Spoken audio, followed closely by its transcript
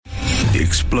The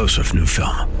explosive new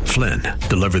film, Flynn,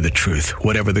 deliver the truth,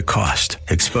 whatever the cost,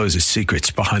 exposes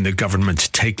secrets behind the government's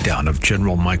takedown of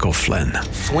General Michael Flynn.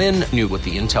 Flynn knew what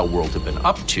the intel world had been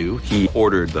up to. He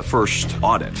ordered the first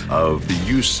audit of the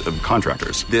use of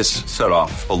contractors. This set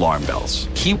off alarm bells.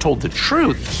 He told the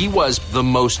truth. He was the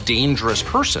most dangerous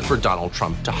person for Donald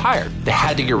Trump to hire. They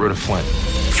had to get rid of Flynn.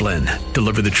 Flynn,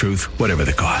 deliver the truth, whatever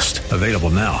the cost. Available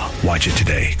now. Watch it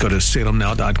today. Go to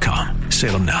salemnow.com.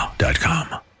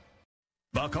 salemnow.com.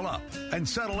 Buckle up and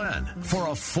settle in for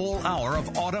a full hour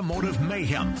of automotive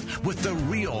mayhem with the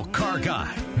real car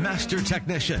guy, master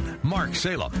technician, Mark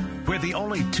Salem, where the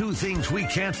only two things we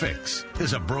can't fix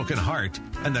is a broken heart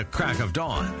and the crack of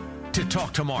dawn. To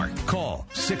talk to Mark, call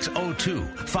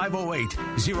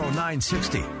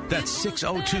 602-508-0960. That's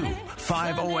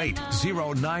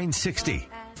 602-508-0960.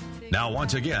 Now,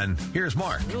 once again, here's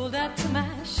Mark. Well,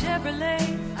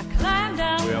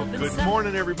 good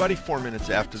morning, everybody. 4 minutes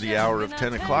after the hour of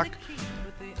 10 o'clock.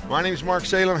 My name's Mark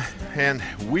Salem, and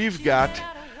we've got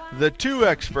the two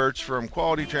experts from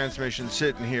Quality Transmission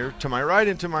sitting here. To my right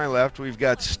and to my left, we've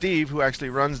got Steve, who actually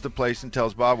runs the place and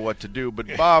tells Bob what to do, but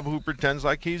Bob, who pretends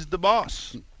like he's the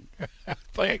boss.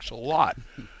 Thanks a lot.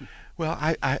 Well,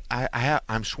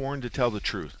 I'm sworn to tell the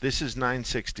truth. This is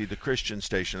 960, the Christian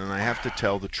station, and I have to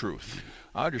tell the truth.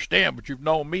 I understand, but you've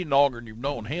known me longer than you've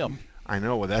known him. I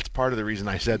know. Well, that's part of the reason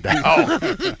I said that. Oh.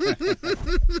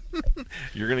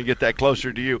 You're going to get that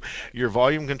closer to you. Your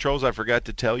volume controls, I forgot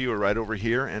to tell you, are right over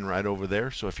here and right over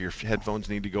there. So if your headphones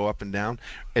need to go up and down,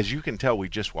 as you can tell, we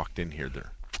just walked in here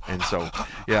there. And so,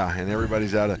 yeah, and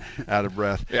everybody's out of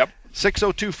breath. Yep.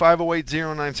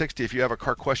 602-508-0960. If you have a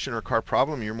car question or car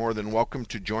problem, you're more than welcome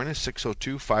to join us.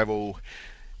 602-508-0960.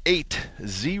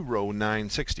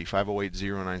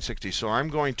 508-0960. So I'm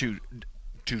going to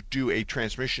do a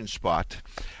transmission spot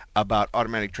about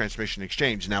automatic transmission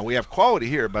exchange. Now, we have Quality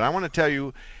here, but I want to tell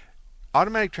you,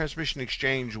 Automatic Transmission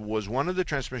Exchange was one of the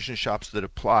transmission shops that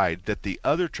applied that the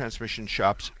other transmission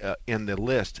shops in the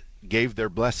list gave their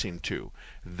blessing to.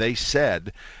 They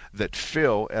said that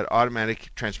Phil at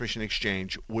Automatic Transmission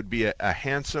Exchange would be a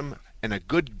handsome and a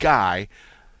good guy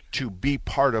to be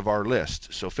part of our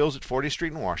list. So Phil's at 40th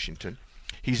Street in Washington.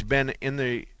 He's been in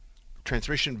the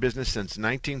transmission business since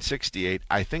 1968.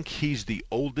 I think he's the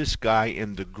oldest guy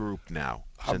in the group now.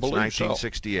 I Since believe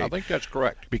 1968. so. I think that's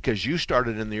correct. Because you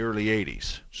started in the early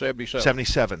 80s. 77.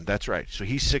 77, that's right. So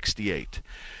he's 68.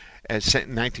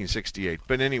 1968.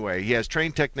 But anyway, he has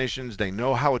trained technicians. They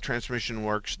know how a transmission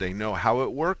works. They know how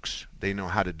it works. They know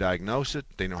how to diagnose it.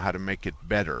 They know how to make it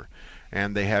better.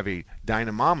 And they have a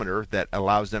dynamometer that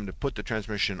allows them to put the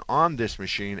transmission on this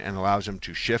machine and allows them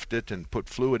to shift it and put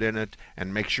fluid in it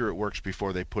and make sure it works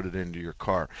before they put it into your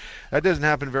car. That doesn't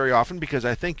happen very often because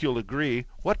I think you'll agree,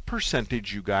 what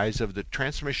percentage, you guys, of the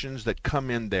transmissions that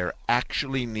come in there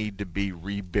actually need to be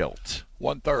rebuilt?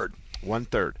 1/3.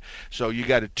 1/3. So you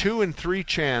got a 2 in 3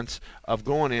 chance of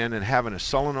going in and having a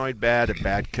solenoid bad, a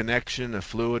bad connection, a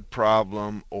fluid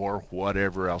problem, or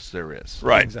whatever else there is.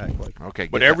 Right. Exactly. Okay.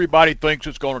 But everybody thinks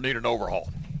it's going to need an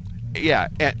overhaul. Yeah,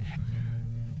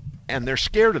 and they're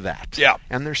scared of that. Yeah.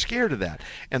 And they're scared of that.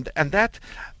 And that,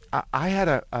 I had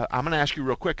I'm going to ask you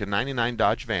real quick, a 99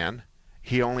 Dodge van.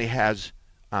 He only has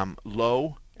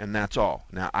low, and that's all.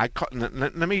 Now,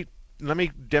 let me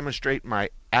demonstrate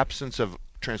my absence of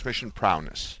transmission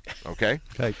prowess, okay?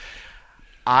 Okay.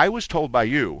 I was told by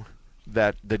you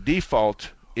that the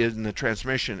default in the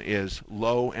transmission is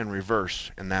low and reverse,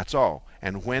 and that's all.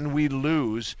 And when we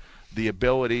lose the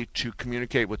ability to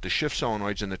communicate with the shift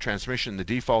solenoids in the transmission, the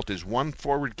default is 1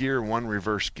 forward gear, 1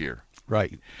 reverse gear.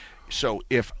 Right. So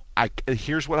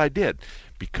here's what I did.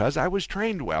 Because I was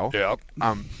trained well, Yep.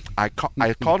 I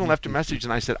called and left a message,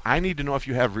 and I said, I need to know if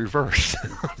you have reverse.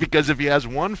 Because if he has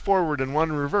 1 forward and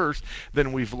 1 reverse,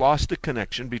 then we've lost the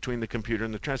connection between the computer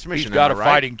and the transmission. He's got a right?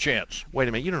 fighting chance. Wait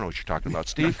a minute, you don't know what you're talking about,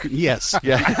 Steve. Yes.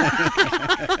 Yeah.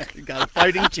 Got a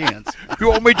fighting chance. You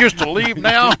want me just to leave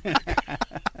now?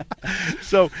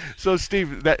 So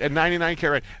Steve, that 99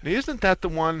 Carat, isn't that the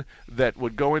one that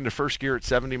would go into first gear at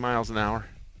 70 miles an hour?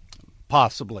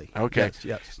 Possibly. Okay.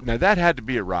 Yes. Now that had to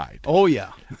be a ride. Oh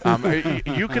yeah.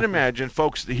 You can imagine,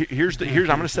 folks. Here's I'm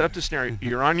going to set up the scenario.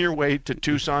 You're on your way to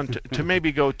Tucson to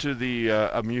maybe go to the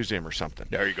a museum or something.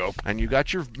 There you go. And you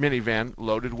got your minivan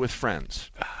loaded with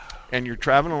friends, and you're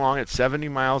traveling along at 70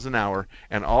 miles an hour,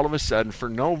 and all of a sudden, for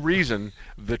no reason,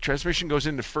 the transmission goes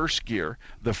into first gear.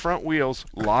 The front wheels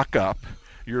lock up.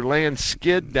 You're laying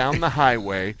skid down the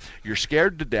highway. You're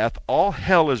scared to death. All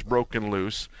hell is broken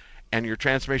loose. And your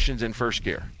transmission's in first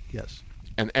gear. Yes.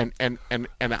 And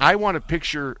I want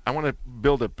to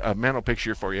build a mental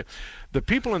picture for you. The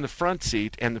people in the front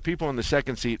seat and the people in the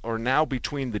second seat are now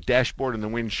between the dashboard and the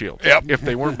windshield. Yep. If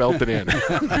they weren't belted in.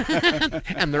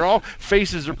 And they're all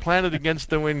faces are planted against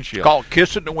the windshield. Called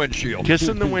kissing the windshield.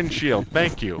 Kissing the windshield.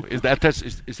 Thank you. Is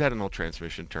that an old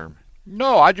transmission term?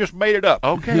 No, I just made it up.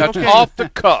 Okay, That's okay. off the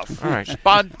cuff. All right.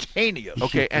 Spontaneous.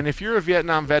 Okay, and if you're a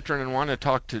Vietnam veteran and want to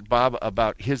talk to Bob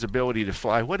about his ability to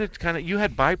fly, you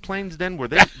had biplanes then? Were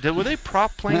they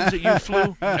prop planes that you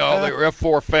flew? No, they were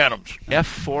F-4 Phantoms.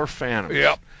 F-4 Phantoms.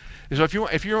 Yep. So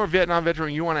if you're a Vietnam veteran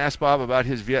and you want to ask Bob about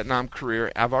his Vietnam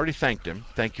career, I've already thanked him.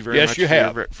 Thank you very much. Yes, you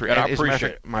have. And I as a matter of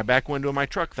appreciate fact, my back window of my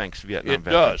truck thanks Vietnam It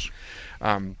veterans.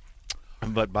 does.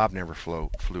 But Bob never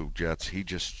flew jets. He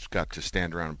just got to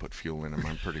stand around and put fuel in them,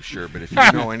 I'm pretty sure. But if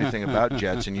you know anything about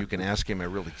jets and you can ask him a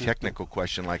really technical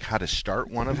question like how to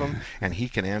start one of them, and he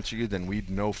can answer you, then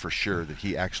we'd know for sure that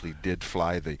he actually did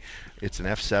fly it's an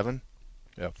F7?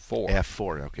 F-4.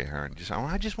 F4, okay, Aaron.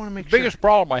 I just want to make sure. Biggest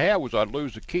problem I had was I'd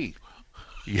lose the key.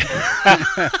 Yeah.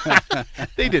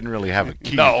 They didn't really have a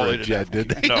key for a jet, did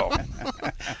they? No.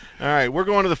 All right, we're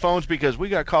going to the phones because we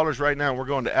got callers right now. We're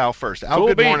going to Al first. Al, Cool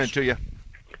good beans. morning to you.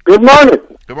 Good morning.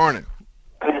 Good morning.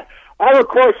 I have a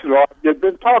question. You've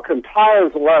been talking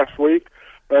tires last week,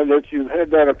 and that you've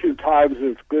had that a few times.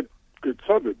 It's good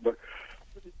subject. But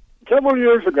several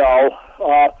years ago,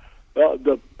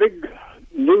 the big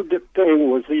new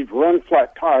thing was these run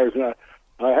flat tires, and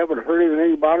I haven't heard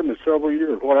anything about them in several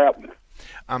years. What happened?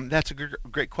 That's a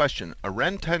great question. A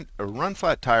run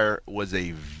flat tire was a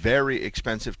very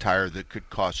expensive tire that could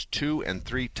cost 2 and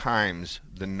 3 times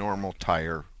the normal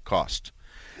tire cost.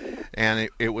 And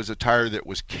it was a tire that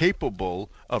was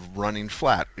capable of running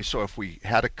flat. So if we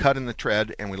had a cut in the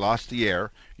tread and we lost the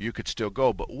air, you could still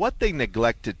go. But what they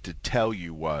neglected to tell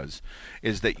you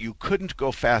is that you couldn't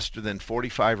go faster than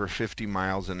 45 or 50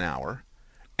 miles an hour,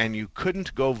 and you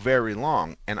couldn't go very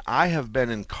long. And I have been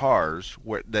in cars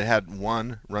that had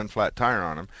one run flat tire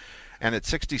on them, and at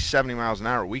 60, 70 miles an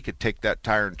hour, we could take that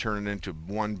tire and turn it into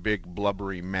one big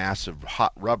blubbery mass of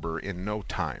hot rubber in no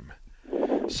time.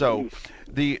 So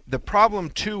the problem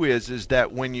too is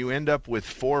that when you end up with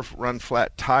 4 run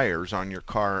flat tires on your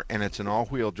car and it's an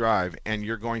all-wheel drive and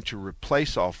you're going to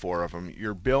replace all 4 of them,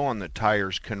 your bill on the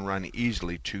tires can run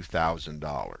easily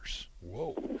 $2,000.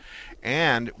 Whoa.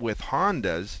 And with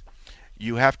Hondas,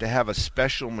 you have to have a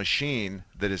special machine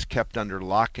that is kept under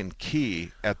lock and key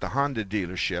at the Honda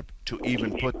dealership to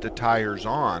even put the tires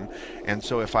on. And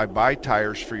so if I buy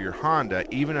tires for your Honda,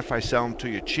 even if I sell them to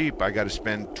you cheap, I got to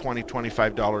spend $20,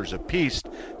 $25 a piece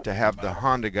to have the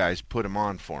Honda guys put them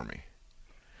on for me.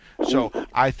 So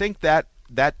I think that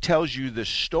tells you the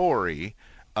story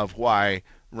of why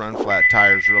run flat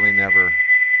tires really never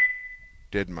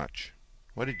did much.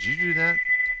 What, did you do that?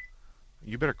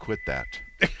 You better quit that.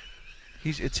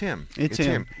 It's him. It's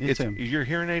him. It's him. Your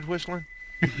hearing aid whistling?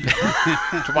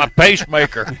 To my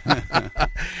pacemaker.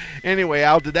 Anyway,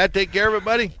 Al, did that take care of it,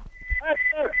 buddy?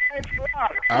 Thanks a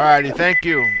lot. All righty, thank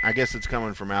you. I guess it's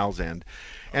coming from Al's end.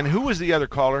 And who was the other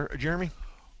caller, Jeremy?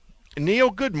 Neil,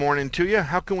 good morning to you.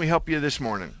 How can we help you this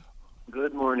morning?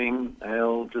 Good morning.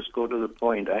 I'll just go to the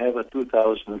point. I have a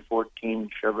 2014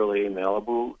 Chevrolet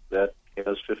Malibu that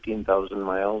has 15,000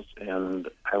 miles, and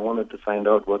I wanted to find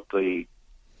out what the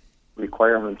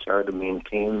requirements are to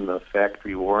maintain the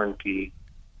factory warranty.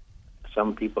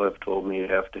 Some people have told me you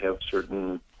have to have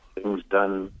certain things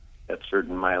done at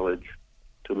certain mileage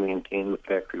to maintain the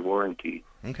factory warranty.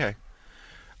 Okay.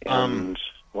 And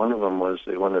one of them was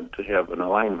they wanted to have an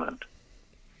alignment.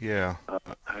 Yeah.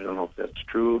 I don't know if that's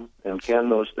true. And can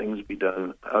those things be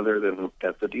done other than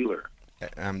at the dealer?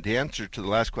 The answer to the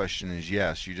last question is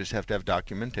yes. You just have to have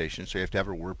documentation, so you have to have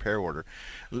a repair order.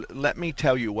 Let me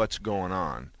tell you what's going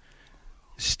on.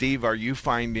 Steve, are you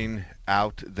finding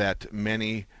out that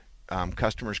many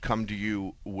customers come to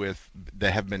you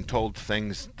that have been told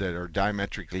things that are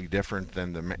diametrically different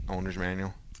than the owner's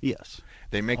manual? Yes.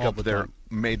 They make up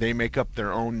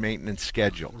their own maintenance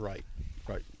schedule. Right.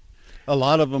 A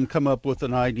lot of them come up with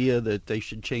an idea that they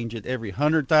should change it every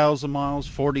 100,000 miles,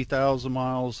 40,000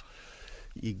 miles.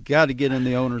 You got to get in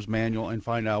the owner's manual and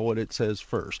find out what it says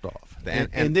first off.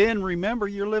 And then remember,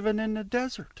 you're living in the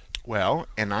desert. Well,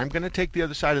 and I'm going to take the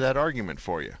other side of that argument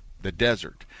for you, the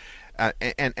desert.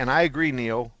 And I agree,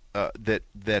 Neil,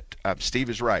 that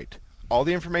Steve is right. All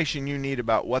the information you need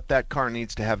about what that car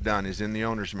needs to have done is in the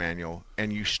owner's manual,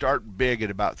 and you start big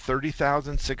at about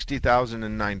 30,000, 60,000,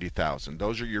 and 90,000.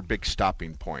 Those are your big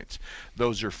stopping points.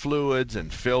 Those are fluids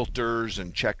and filters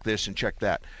and check this and check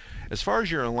that. As far as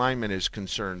your alignment is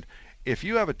concerned, if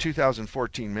you have a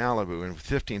 2014 Malibu and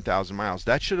 15,000 miles,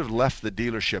 that should have left the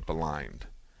dealership aligned.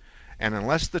 And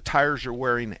unless the tires are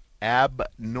wearing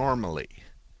abnormally,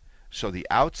 so the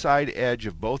outside edge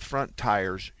of both front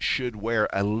tires should wear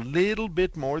a little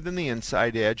bit more than the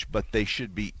inside edge, but they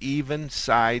should be even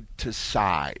side to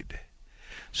side.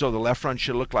 So the left front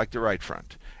should look like the right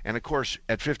front. And of course,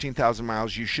 at 15,000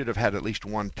 miles, you should have had at least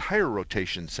one tire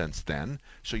rotation since then.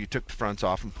 So you took the fronts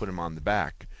off and put them on the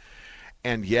back.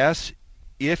 And yes,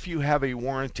 if you have a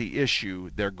warranty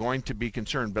issue, they're going to be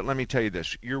concerned. But let me tell you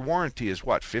this. Your warranty is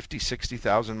what, 50,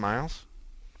 60,000 miles?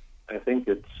 I think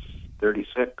it's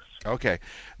 36. Okay.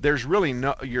 There's really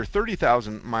no, your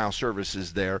 30,000 mile service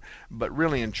is there, but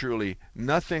really and truly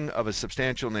nothing of a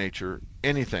substantial nature,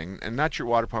 anything, and not your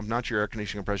water pump, not your air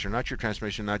conditioning compressor, not your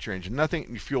transmission, not your engine, nothing,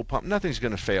 your fuel pump, nothing's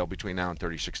going to fail between now and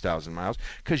 36,000 miles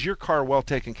because your car, well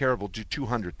taken care of, will do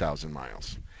 200,000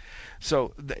 miles.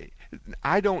 So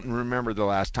I don't remember the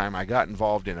last time I got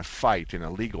involved in a fight, in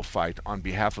a legal fight, on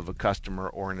behalf of a customer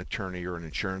or an attorney or an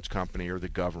insurance company or the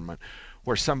government,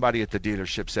 where somebody at the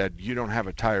dealership said, you don't have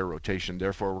a tire rotation,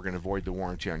 therefore we're going to void the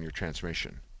warranty on your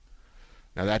transmission.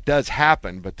 Now that does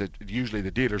happen, but usually the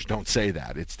dealers don't say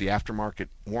that. It's the aftermarket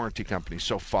warranty company.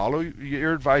 So follow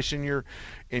your advice in your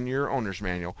owner's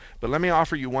manual. But let me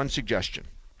offer you one suggestion,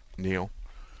 Neil.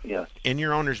 Yes. In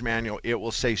your owner's manual, it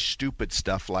will say stupid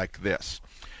stuff like this.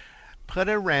 Put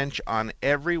a wrench on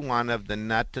every one of the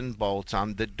nut and bolts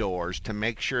on the doors to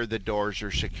make sure the doors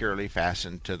are securely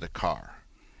fastened to the car.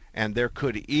 And there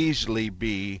could easily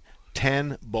be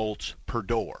 10 bolts per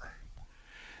door.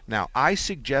 Now, I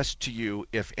suggest to you,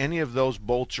 if any of those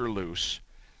bolts are loose,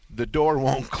 the door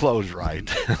won't close right.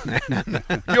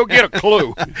 You'll get a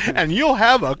clue. And you'll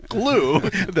have a clue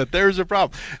that there's a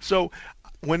problem. So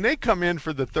when they come in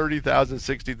for the 30,000,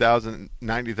 60,000,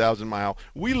 90,000 mile,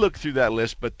 we look through that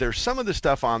list, but there's some of the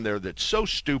stuff on there that's so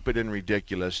stupid and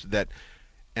ridiculous that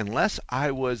unless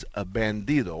I was a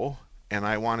bandido and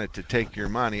I wanted to take your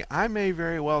money, I may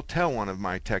very well tell one of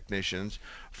my technicians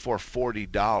for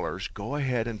 $40, go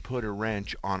ahead and put a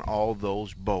wrench on all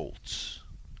those bolts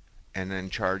and then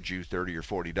charge you $30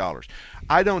 or $40.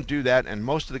 I don't do that, and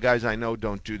most of the guys I know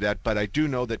don't do that, but I do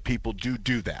know that people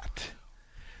do that.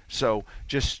 So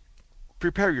just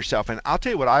prepare yourself. And I'll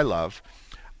tell you what I love.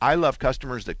 I love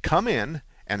customers that come in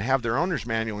and have their owner's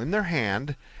manual in their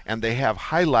hand, and they have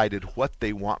highlighted what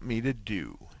they want me to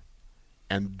do.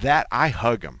 And that, I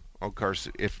hug them. Of course,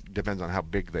 it depends on how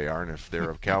big they are, and if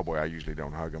they're a cowboy, I usually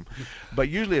don't hug them. But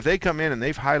usually if they come in and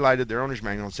they've highlighted their owner's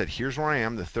manual and said, here's where I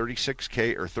am, the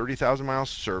 36K or 30,000 mile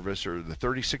service or the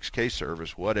 36K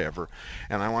service, whatever,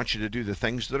 and I want you to do the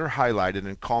things that are highlighted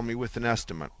and call me with an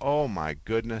estimate. Oh my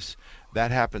goodness,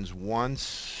 that happens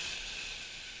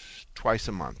twice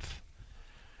a month.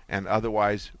 And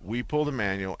otherwise, we pull the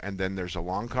manual, and then there's a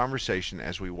long conversation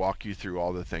as we walk you through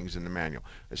all the things in the manual.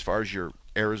 As far as your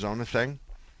Arizona thing,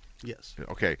 yes.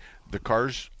 Okay, the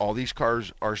cars, all these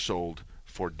cars are sold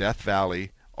for Death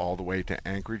Valley all the way to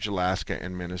Anchorage, Alaska,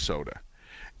 and Minnesota.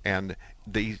 And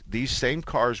these same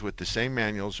cars with the same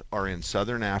manuals are in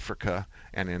Southern Africa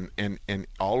and in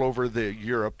all over the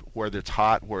Europe, where it's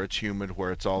hot, where it's humid,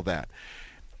 where it's all that.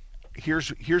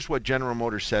 Here's what General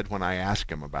Motors said when I asked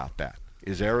him about that.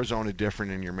 Is Arizona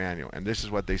different in your manual? And this is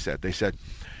what they said. They said,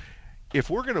 if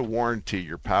we're going to warranty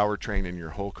your powertrain and your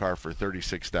whole car for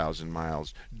 36,000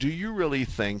 miles, do you really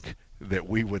think that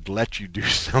we would let you do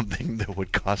something that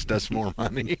would cost us more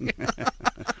money?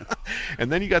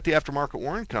 And then you got the aftermarket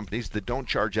warranty companies that don't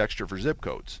charge extra for zip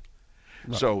codes.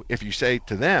 Right. So if you say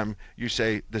to them, you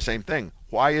say the same thing.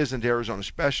 Why isn't Arizona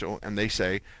special? And they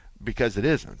say, because it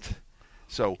isn't.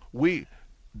 So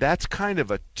that's kind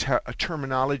of a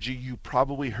terminology you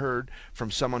probably heard from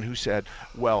someone who said,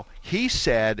 well, he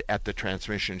said at the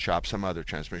transmission shop, some other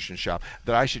transmission shop,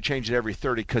 that I should change it every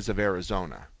 30 because of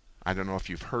Arizona. I don't know if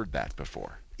you've heard that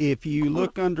before. If you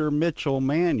look under Mitchell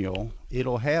manual,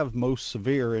 it'll have most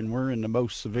severe, and we're in the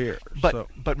most severe.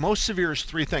 But most severe is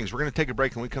three things. We're going to take a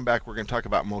break, and when we come back, we're going to talk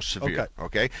about most severe.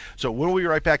 Okay? So we'll be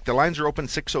right back. The lines are open,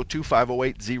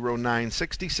 602-508-0960,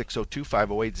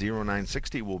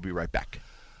 602-508-0960. We'll be right back.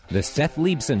 The Seth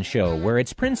Leibson Show, where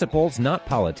it's principles, not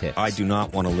politics. I do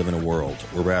not want to live in a world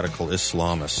where radical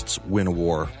Islamists win a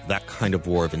war, that kind of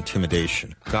war of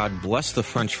intimidation. God bless the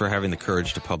French for having the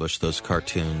courage to publish those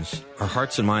cartoons. Our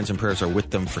hearts and minds and prayers are with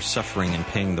them for suffering and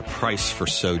paying the price for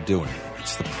so doing.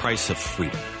 It's the price of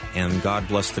freedom. And God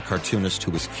bless the cartoonist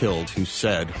who was killed, who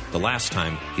said, the last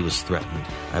time he was threatened,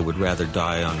 I would rather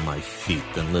die on my feet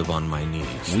than live on my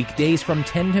knees. Weekdays from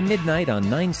 10 to midnight on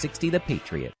 960 The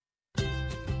Patriot.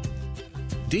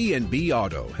 D&B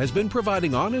Auto has been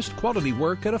providing honest, quality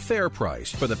work at a fair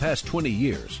price for the past 20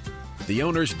 years. The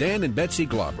owners, Dan and Betsy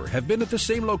Glauber, have been at the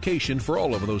same location for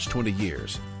all of those 20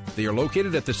 years. They are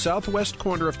located at the southwest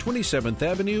corner of 27th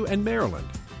Avenue and Maryland.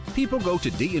 People go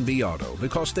to D&B Auto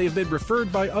because they have been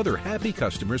referred by other happy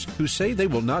customers who say they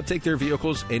will not take their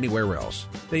vehicles anywhere else.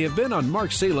 They have been on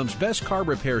Mark Salem's best car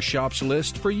repair shops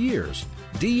list for years.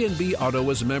 D&B Auto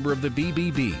is a member of the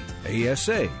BBB,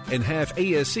 ASA, and have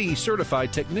ASE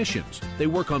certified technicians. They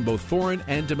work on both foreign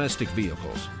and domestic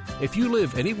vehicles. If you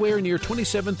live anywhere near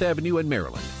 27th Avenue in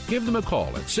Maryland, give them a call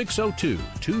at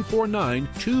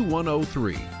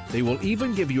 602-249-2103. They will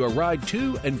even give you a ride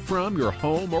to and from your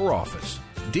home or office.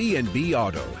 D&B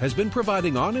Auto has been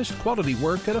providing honest, quality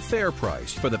work at a fair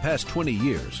price for the past 20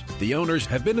 years. The owners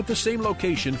have been at the same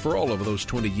location for all of those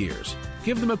 20 years.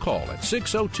 Give them a call at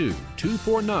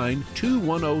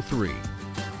 602-249-2103.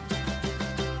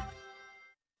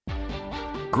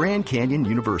 Grand Canyon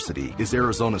University is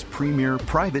Arizona's premier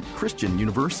private Christian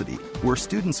university, where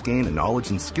students gain the knowledge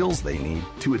and skills they need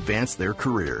to advance their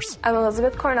careers. I'm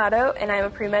Elizabeth Coronado, and I'm a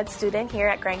pre-med student here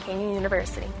at Grand Canyon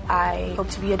University. I hope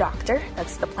to be a doctor.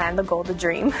 That's the plan, the goal, the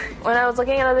dream. When I was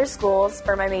looking at other schools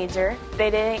for my major, they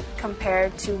didn't compare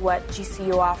to what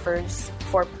GCU offers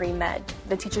for pre-med.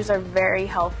 The teachers are very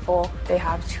helpful. They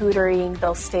have tutoring.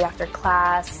 They'll stay after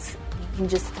class. You can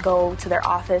just go to their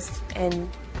office and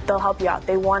they'll help you out.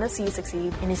 They want to see you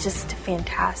succeed, and it's just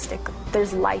fantastic.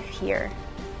 There's life here.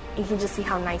 You can just see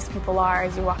how nice people are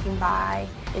as you're walking by.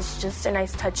 It's just a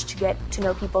nice touch to get to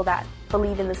know people that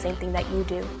believe in the same thing that you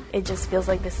do. It just feels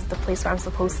like this is the place where I'm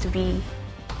supposed to be.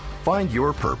 Find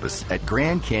your purpose at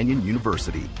Grand Canyon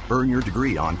University. Earn your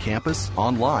degree on campus,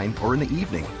 online, or in the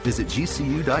evening. Visit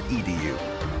gcu.edu.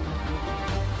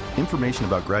 Information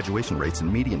about graduation rates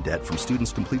and median debt from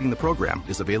students completing the program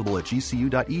is available at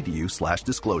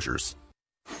gcu.edu/disclosures.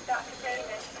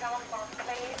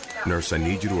 Nurse, I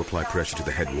need you to apply pressure to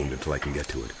the head wound until I can get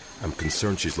to it. I'm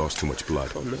concerned she's lost too much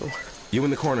blood. Oh, no. You in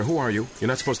the corner, who are you? You're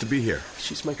not supposed to be here.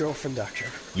 She's my girlfriend, Doctor.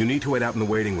 You need to wait out in the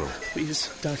waiting room. Please,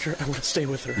 Doctor, I want to stay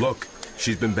with her. Look,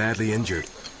 she's been badly injured.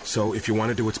 So if you want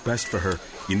to do what's best for her,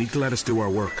 you need to let us do our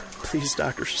work. Please,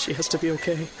 Doctor, she has to be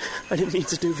okay. I didn't mean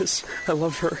to do this. I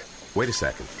love her. Wait a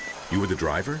second. You were the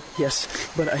driver? Yes,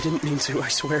 but I didn't mean to. I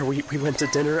swear, we went to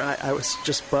dinner. I was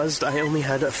just buzzed. I only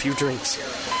had a few drinks.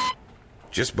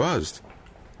 Just buzzed?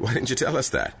 Why didn't you tell us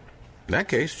that? In that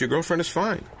case, your girlfriend is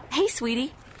fine. Hey,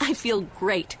 sweetie. I feel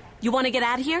great. You want to get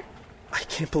out of here? I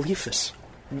can't believe this.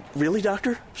 Really,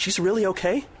 Doctor? She's really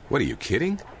okay? What, are you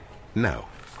kidding? No,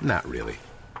 not really.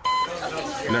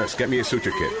 Nurse, get me a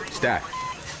suture kit. Stat.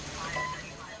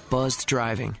 Buzzed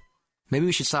driving. Maybe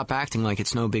we should stop acting like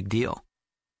it's no big deal.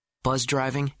 Buzzed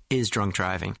driving is drunk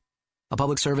driving. A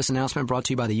public service announcement brought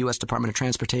to you by the U.S. Department of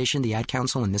Transportation, the Ad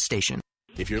Council, and this station.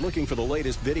 If you're looking for the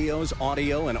latest videos,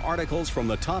 audio, and articles from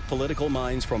the top political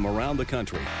minds from around the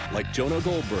country, like Jonah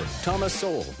Goldberg, Thomas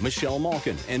Sowell, Michelle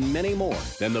Malkin, and many more,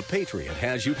 then The Patriot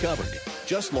has you covered.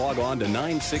 Just log on to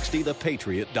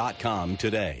 960thepatriot.com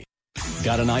today.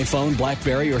 Got an iPhone,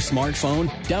 BlackBerry, or smartphone?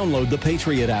 Download the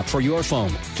Patriot app for your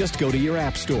phone. Just go to your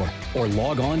app store or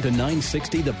log on to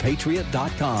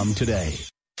 960thepatriot.com today.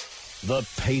 The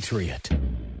Patriot.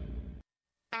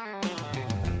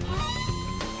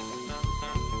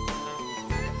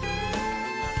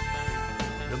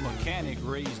 The mechanic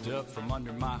raised up from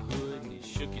under my hood and he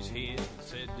shook his head and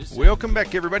said, Welcome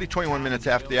back, everybody. 21 minutes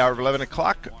after the hour of 10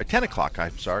 o'clock,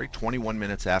 21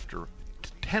 minutes after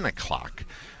 10 o'clock.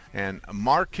 And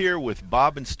Mark here with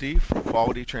Bob and Steve from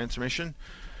Quality Transmission.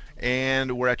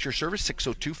 And we're at your service,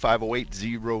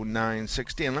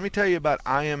 602-508-0960. And let me tell you about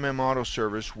IMM Auto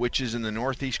Service, which is in the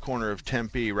northeast corner of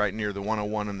Tempe, right near the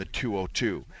 101 and the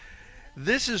 202.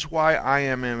 This is why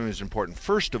IMM is important.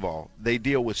 First of all, they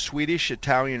deal with Swedish,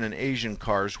 Italian, and Asian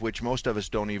cars, which most of us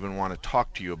don't even want to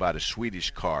talk to you about a Swedish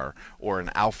car or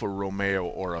an Alfa Romeo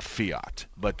or a Fiat.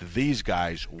 But these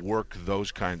guys work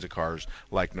those kinds of cars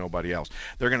like nobody else.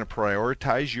 They're going to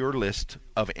prioritize your list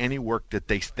of any work that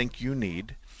they think you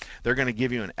need. They're going to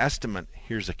give you an estimate.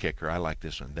 Here's a kicker. I like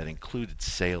this one. That included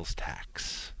sales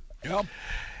tax. Yep.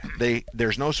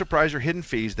 There's no surprise or hidden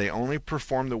fees. They only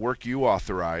perform the work you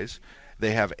authorize.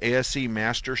 They have ASE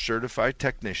Master Certified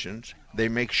Technicians. They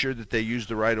make sure that they use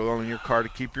the right oil in your car to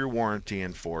keep your warranty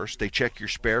in force. They check your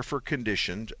spare for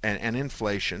conditions and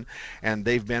inflation. And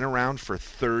they've been around for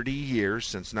 30 years,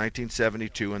 since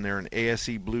 1972, and they're an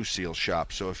ASE Blue Seal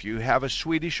shop. So if you have a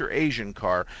Swedish or Asian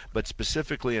car, but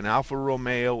specifically an Alfa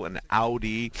Romeo, an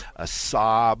Audi, a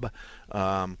Saab,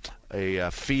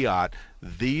 a Fiat,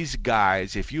 these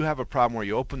guys, if you have a problem where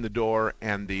you open the door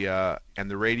and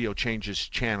the radio changes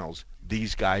channels,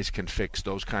 these guys can fix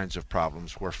those kinds of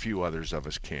problems where few others of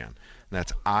us can. And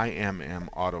that's IMM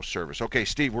Auto Service. Okay,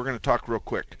 Steve, we're going to talk real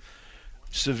quick.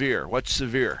 Severe. What's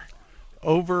severe?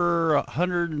 Over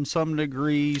 100 and some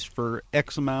degrees for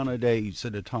X amount of days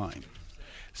at a time.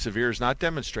 Severe is not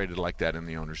demonstrated like that in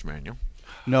the owner's manual.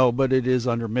 No, but it is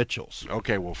under Mitchell's.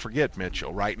 Okay, well, forget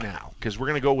Mitchell right now, because we're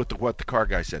going to go with what the car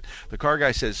guy said. The car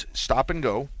guy says stop and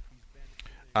go.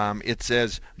 It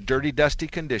says dirty, dusty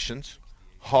conditions,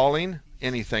 hauling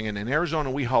anything. And in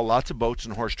Arizona, we haul lots of boats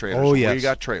and horse trailers. Oh, yes. We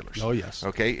got trailers. Oh, yes.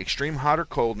 Okay, extreme hot or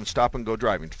cold and stop and go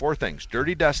driving. 4 things.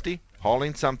 Dirty, dusty,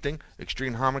 hauling something,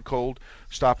 extreme hot or cold,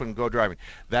 stop and go driving.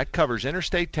 That covers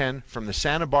Interstate 10 from the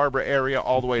Santa Barbara area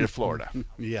all the way to Florida.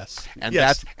 Yes. And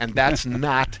yes. that's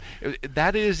not,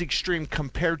 that is extreme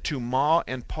compared to Ma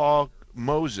and Pa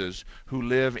Moses, who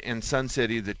live in Sun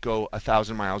City, that go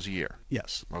 1,000 miles a year.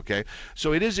 Yes. Okay,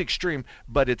 so it is extreme,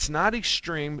 but it's not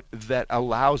extreme that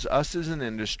allows us as an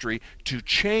industry to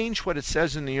change what it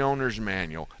says in the owner's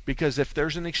manual, because if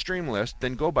there's an extreme list,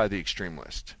 then go by the extreme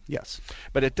list. Yes.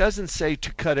 But it doesn't say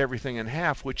to cut everything in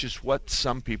half, which is what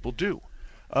some people do.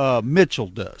 Mitchell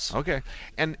does. Okay,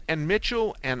 and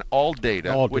Mitchell and ALLDATA,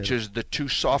 ALLDATA, which is the 2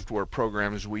 software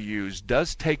programs we use,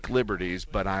 does take liberties,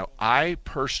 but I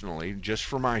personally, just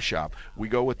for my shop, we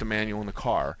go with the manual in the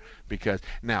car, because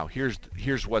now here's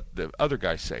what the other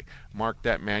guys say. Mark,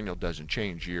 that manual doesn't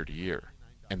change year to year,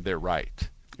 and they're right.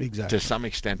 Exactly. To some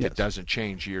extent, yes. It doesn't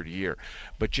change year to year.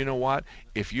 But you know what?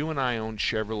 If you and I owned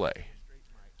Chevrolet,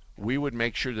 we would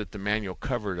make sure that the manual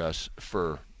covered us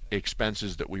for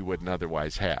expenses that we wouldn't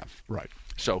otherwise have. Right.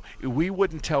 So we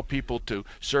wouldn't tell people to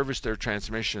service their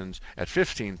transmissions at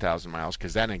 15,000 miles,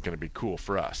 because that ain't going to be cool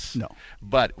for us. No.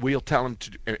 But we'll tell them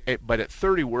to. But at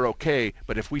 30, we're okay.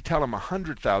 But if we tell them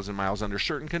 100,000 miles under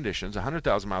certain conditions,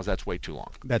 100,000 miles, that's way too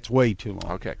long. That's way too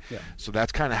long. Okay. Yeah. So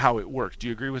that's kind of how it works. Do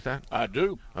you agree with that? I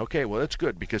do. Okay. Well, that's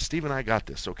good, because Steve and I got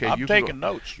this. Okay. I'm you can taking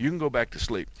notes. You can go back to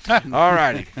sleep. All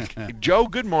righty. Joe,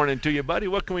 good morning to you, buddy.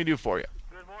 What can we do for you?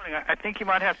 I think you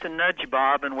might have to nudge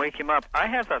Bob and wake him up. I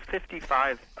have a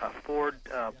 55 Ford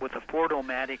with a Ford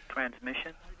O-Matic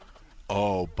transmission.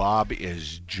 Oh, Bob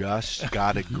is just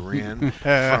got a grin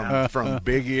from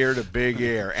big ear to big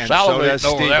ear, and so does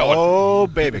Steve. Oh,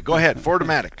 baby, go ahead,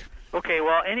 Ford-O-Matic. Okay,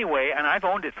 well, anyway, and I've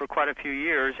owned it for quite a few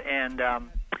years, and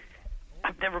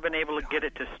I've never been able to get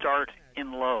it to start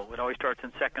in low. It always starts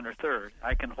in second or third.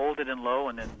 I can hold it in low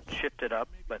and then shift it up,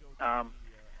 but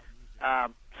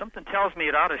something tells me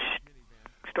it ought to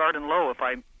start in low if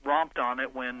I romped on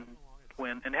it when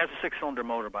and it has a 6-cylinder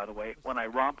motor, by the way. When I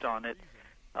romped on it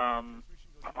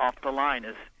off the line,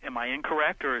 am I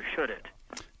incorrect, or should it?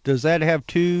 Does that have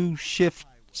 2 shifts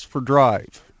for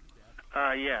drive?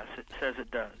 Yes, it says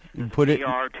it does. You put it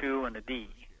R2 and a D.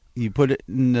 You put it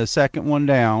in the second one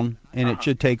down, and it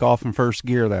should take off in first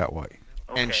gear that way.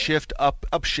 Okay. And upshift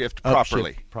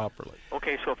properly. Upshift properly.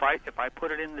 Okay, so if I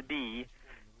put it in the D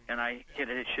and I hit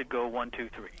it, it should go 1, 2,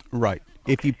 3. Right.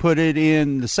 Okay. If you put it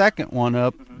in the second one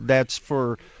up, that's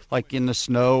for like in the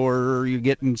snow, or you're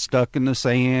getting stuck in the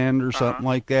sand or something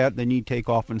like that. Then you take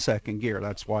off in second gear.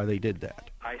 That's why they did that.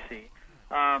 I see.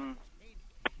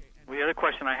 The other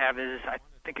question I have is,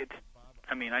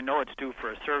 I know it's due for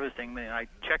a servicing. And I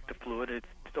checked the fluid; it's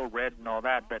still red and all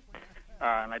that, but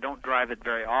and I don't drive it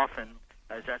very often.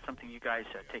 Is that something you guys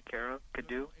could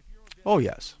do? Oh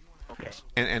yes. Okay. Yes.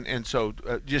 And so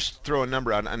just throw a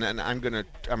number out, and I'm gonna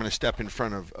step in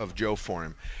front of Joe for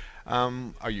him.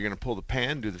 Are you gonna pull the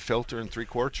pan, do the filter in 3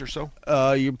 quarts or so?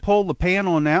 You pull the pan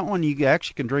on that one. You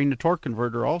actually can drain the torque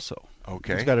converter also.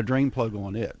 Okay. It's got a drain plug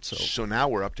on it. So now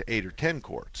we're up to 8 or 10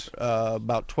 quarts.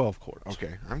 About 12 quarts.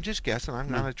 Okay. I'm just guessing. I'm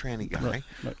not a tranny guy. Right.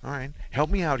 All right.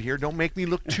 Help me out here. Don't make me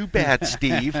look too bad,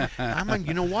 Steve.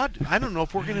 You know what? I don't know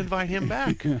if we're going to invite him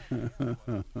back.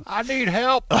 I need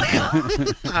help.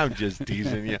 I'm just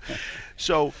teasing you.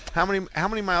 So how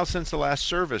many miles since the last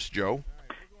service, Joe?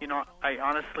 I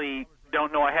honestly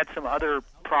don't know. I had some other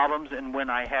problems, and when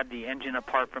I had the engine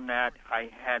apart from that, I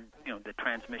had the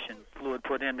transmission fluid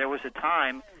put in. There was a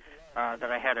time that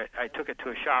I took it to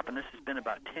a shop, and this has been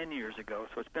about 10 years ago,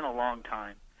 so it's been a long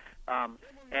time.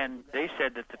 And they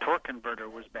said that the torque converter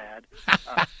was bad.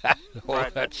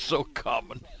 That's so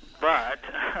common. But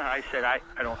I said I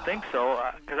don't think so,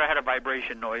 because I had a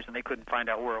vibration noise, and they couldn't find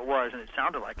out where it was, and it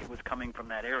sounded like it was coming from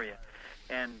that area.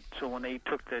 And so when they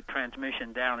took the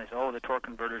transmission down, they said, "Oh, the torque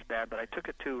converter's bad." But I took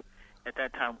it to, at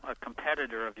that time, a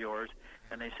competitor of yours,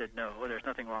 and they said, "No, there's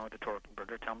nothing wrong with the torque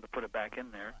converter. Tell them to put it back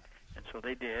in there." And so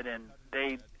they did, and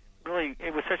they really,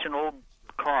 it was such an old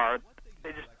car,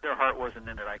 their heart wasn't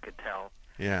in it, I could tell.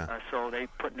 Yeah. So they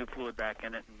put new fluid back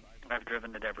in it, and I've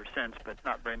driven it ever since, but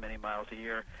not very many miles a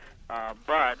year.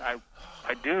 But I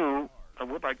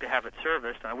would like to have it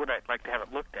serviced, and I would like to have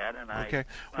it looked at. And okay.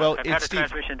 Well, I've had a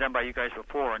transmission done by you guys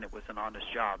before, and it was an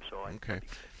honest job. So okay.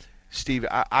 Steve,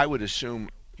 I would assume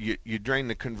you drain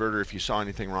the converter if you saw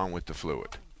anything wrong with the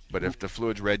fluid. But if the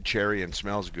fluid's red cherry and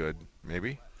smells good,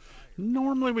 maybe?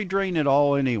 Normally we drain it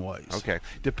all anyways. Okay.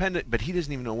 But he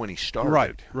doesn't even know when he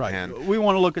started. Right. And we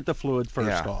want to look at the fluid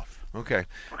first off. Okay.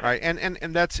 All right.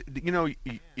 And that's,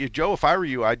 Joe, if I were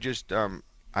you, I'd just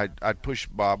I'd push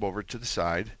Bob over to the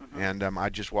side, and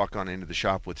I'd just walk on into the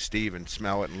shop with Steve and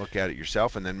smell it and look at it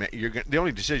yourself, and then the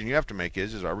only decision you have to make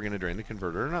is are we going to drain the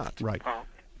converter or not? Right.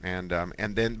 And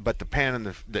then, but the pan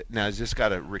and now has this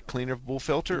got a recleanable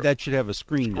filter? That should have a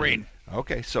screen.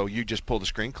 Okay, so you just pull the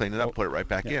screen, clean it up, put it right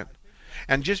back in,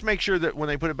 and just make sure that when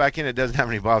they put it back in, it doesn't have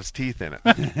any Bob's teeth in it.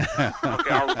 Okay,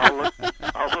 I'll look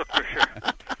for sure.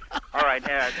 All right.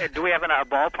 Do we have a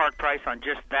ballpark price on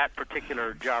just that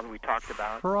particular job we talked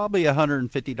about? Probably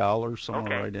 $150,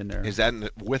 somewhere right in there. Is that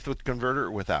with converter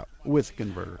or without? With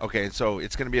converter. Okay, so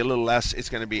it's going to be a little less. It's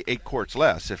going to be 8 quarts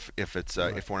less if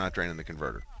we're not draining the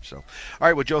converter. So, all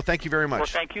right. Well, Joe, thank you very much. Well,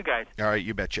 thank you guys. All right,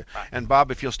 you betcha. Bye. And Bob,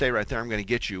 if you'll stay right there, I'm going to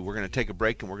get you. We're going to take a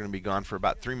break, and we're going to be gone for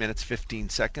about 3 minutes, 15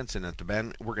 seconds. And at the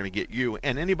end, we're going to get you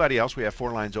and anybody else. We have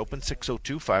 4 lines open: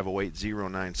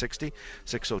 602-508-0960,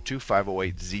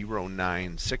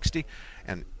 602-508-0960.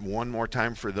 And one more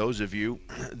time for those of you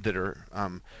that are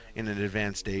in an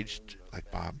advanced stage,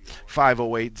 like Bob,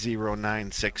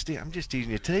 508-0960. I'm just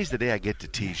teasing you. Today's the day I get to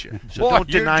tease you. So don't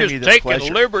deny me the pleasure. You're just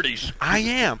taking liberties. I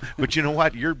am. But you know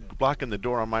what? You're blocking the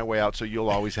door on my way out, so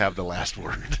you'll always have the last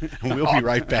word. And we'll be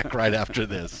right back right after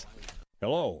this.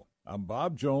 Hello. I'm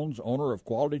Bob Jones, owner of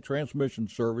Quality Transmission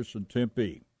Service in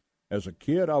Tempe. As a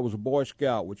kid, I was a Boy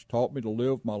Scout, which taught me to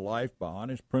live my life by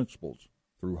honest principles.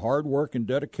 Through hard work and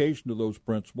dedication to those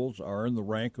principles, I earned the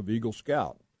rank of Eagle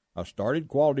Scout. I started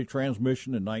Quality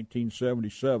Transmission in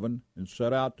 1977 and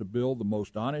set out to build the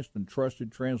most honest and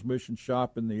trusted transmission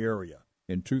shop in the area.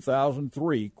 In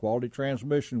 2003, Quality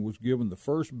Transmission was given the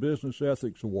first Business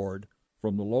Ethics Award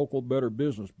from the local Better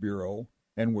Business Bureau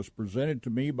and was presented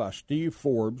to me by Steve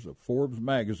Forbes of Forbes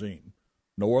Magazine.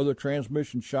 No other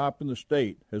transmission shop in the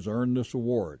state has earned this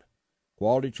award.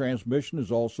 Quality Transmission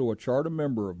is also a charter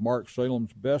member of Mark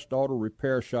Salem's Best Auto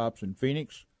Repair Shops in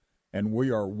Phoenix, and we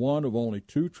are one of only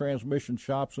 2 transmission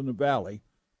shops in the Valley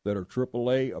that are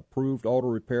AAA-approved auto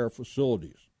repair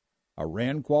facilities. I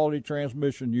ran Quality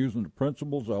Transmission using the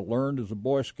principles I learned as a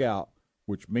Boy Scout,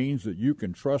 which means that you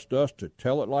can trust us to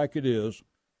tell it like it is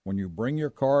when you bring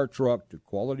your car or truck to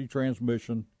Quality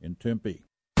Transmission in Tempe.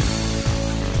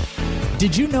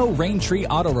 Did you know Raintree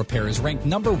Auto Repair is ranked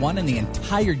 #1 in the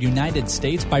entire United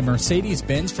States by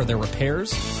Mercedes-Benz for their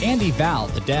repairs? Andy Val,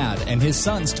 the dad, and his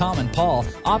sons Tom and Paul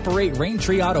operate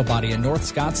Raintree Auto Body in North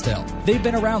Scottsdale. They've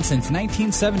been around since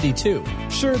 1972.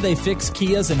 Sure, they fix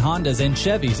Kias and Hondas and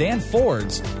Chevys and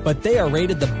Fords, but they are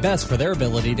rated the best for their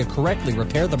ability to correctly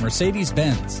repair the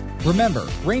Mercedes-Benz. Remember,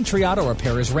 Raintree Auto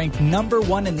Repair is ranked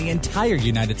 #1 in the entire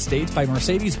United States by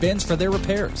Mercedes-Benz for their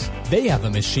repairs. They have a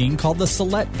machine called the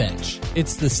Select Bench.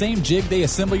 It's the same jig they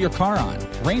assemble your car on.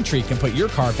 Raintree can put your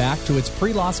car back to its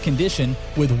pre-loss condition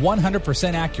with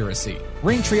 100% accuracy.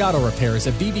 Raintree Auto Repair is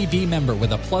a BBB member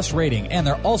with a plus rating, and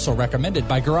they're also recommended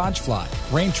by GarageFly.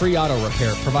 Raintree Auto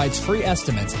Repair provides free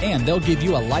estimates, and they'll give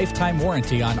you a lifetime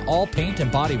warranty on all paint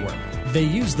and bodywork. They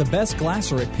use the best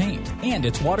Glaceret paint, and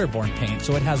it's waterborne paint,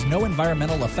 so it has no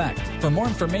environmental effect. For more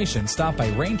information, stop by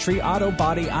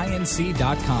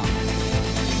RaintreeAutoBodyInc.com.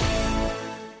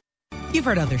 You've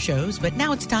heard other shows, but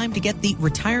now it's time to get the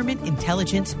retirement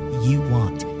intelligence you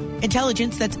want.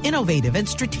 Intelligence that's innovative and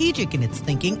strategic in its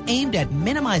thinking, aimed at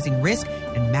minimizing risk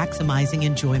and maximizing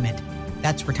enjoyment.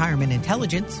 That's Retirement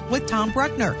Intelligence with Tom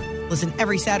Bruckner. Listen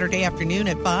every Saturday afternoon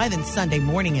at 5 and Sunday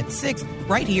morning at 6,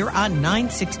 right here on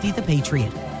 960 The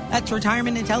Patriot. That's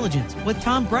Retirement Intelligence with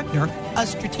Tom Bruckner of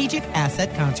Strategic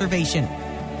Asset Conservation.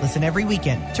 Listen every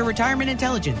weekend to Retirement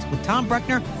Intelligence with Tom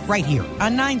Bruckner, right here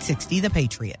on 960 The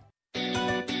Patriot.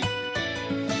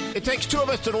 It takes 2 of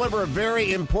us to deliver a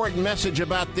very important message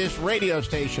about this radio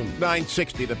station,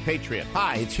 960 The Patriot.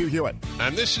 Hi, it's Hugh Hewitt.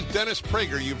 And this is Dennis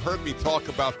Prager. You've heard me talk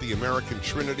about the American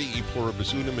Trinity, E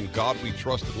Pluribus Unum, and God We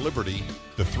Trust and Liberty,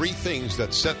 the 3 things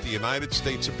that set the United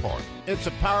States apart. It's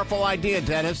a powerful idea,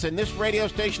 Dennis, and this radio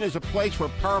station is a place where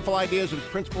powerful ideas and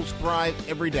principles thrive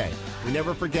every day. We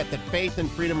never forget that faith and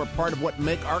freedom are part of what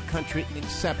make our country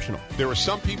exceptional. There are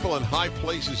some people in high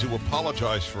places who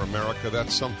apologize for America.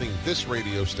 That's something this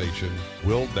radio station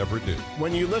will never do.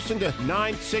 When you listen to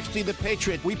 960 The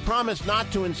Patriot, we promise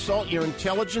not to insult your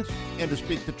intelligence and to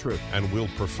speak the truth. And we'll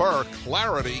prefer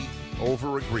clarity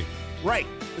over agreement. Right.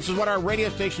 This is what our radio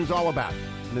station's all about.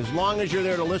 And as long as you're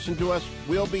there to listen to us,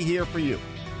 we'll be here for you.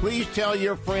 Please tell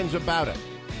your friends about it.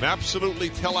 Absolutely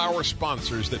tell our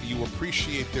sponsors that you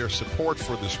appreciate their support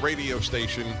for this radio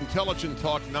station, Intelligent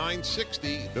Talk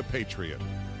 960, The Patriot.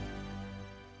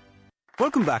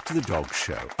 Welcome back to the Dog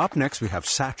Show. Up next, we have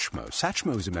Satchmo.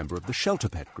 Satchmo is a member of the Shelter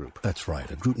Pet Group. That's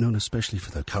right, a group known especially for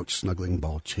their couch-snuggling,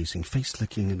 ball-chasing,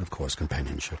 face-licking, and, of course,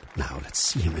 companionship. Now, let's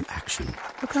see him in action.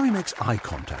 Look how he makes eye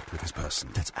contact with his person.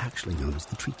 That's actually known as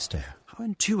the treat stare. How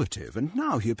intuitive, and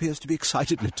now he appears to be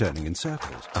excitedly turning in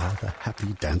circles. Ah, the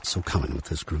happy dance so common with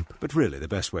this group. But really, the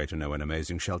best way to know an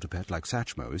amazing shelter pet like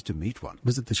Satchmo is to meet one.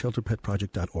 Visit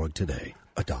theshelterpetproject.org today.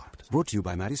 Adopt. Brought to you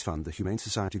by Maddie's Fund, the Humane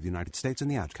Society of the United States,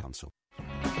 and the Ad Council.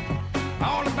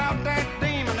 All about that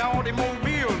demon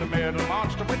automobile, the metal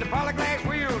monster with the polyglass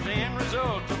wheels, the end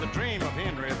result of the dream of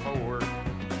Henry Ford.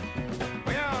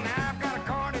 Well, now I've got a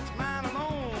car that's mine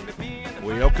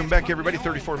alone. Welcome back, everybody.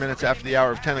 34 minutes after the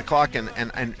hour of 10 o'clock,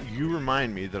 and you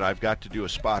remind me that I've got to do a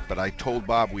spot, but I told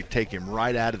Bob we'd take him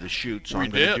right out of the chute, so I'm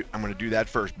going to do that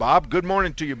first. Bob, good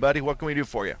morning to you, buddy. What can we do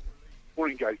for you?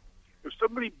 Morning, guys. If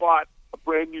somebody bought a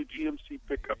brand new GMC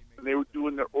pickup and they were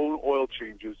doing their own oil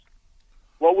changes,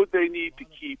 what would they need to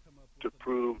keep to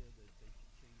prove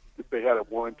that they had a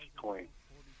warranty claim?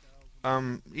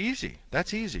 Easy.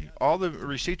 That's easy. All the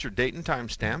receipts are date and time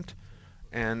stamped,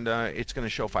 and it's going to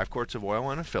show 5 quarts of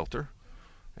oil and a filter,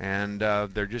 and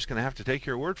they're just going to have to take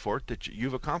your word for it that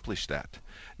you've accomplished that.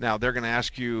 Now, they're going to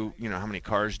ask you, how many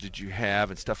cars did you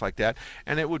have and stuff like that,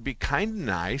 and it would be kind of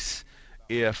nice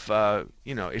if,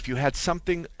 if you had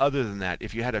something other than that.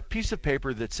 If you had a piece of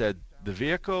paper that said the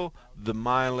vehicle, the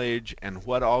mileage, and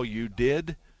what all you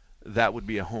did, that would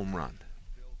be a home run.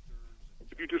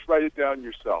 If you just write it down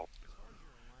yourself.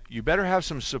 You better have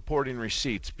some supporting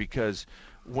receipts, because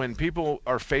when people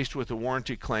are faced with a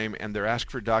warranty claim and they're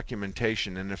asked for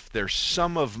documentation, and if there's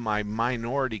some of my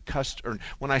minority customers,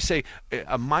 when I say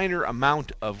a minor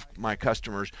amount of my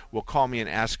customers will call me and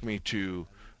ask me to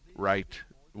write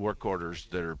work orders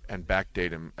that are and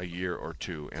backdate them a year or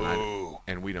two,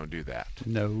 and we don't do that.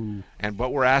 No.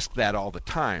 But we're asked that all the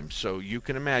time. So you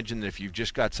can imagine that if you've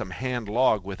just got some hand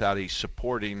log without a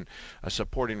supporting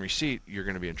receipt, you're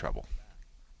going to be in trouble.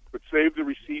 But save the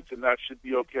receipts, and that should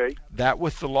be okay. That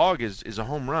with the log is a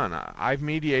home run. I've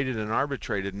mediated and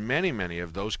arbitrated many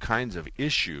of those kinds of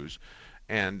issues.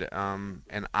 And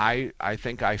I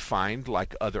think I find,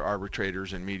 like other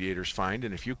arbitrators and mediators find,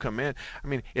 and if you come in,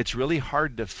 it's really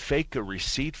hard to fake a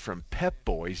receipt from Pep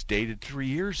Boys dated 3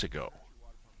 years ago.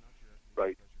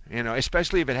 Right.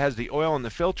 Especially if it has the oil in the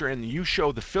filter, and you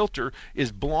show the filter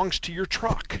belongs to your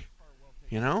truck.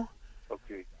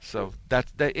 Okay. So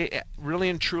really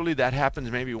and truly, that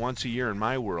happens maybe once a year in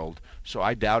my world. So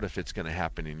I doubt if it's going to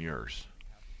happen in yours.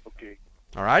 Okay.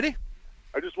 All righty.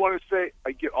 I just want to say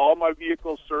I get all my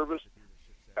vehicles serviced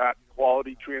at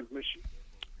Quality Transmission.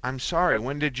 I'm sorry.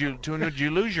 When did you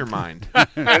lose your mind? and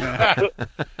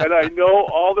I know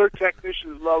all their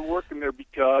technicians love working there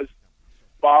because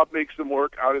Bob makes them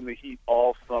work out in the heat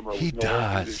all summer. He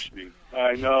does.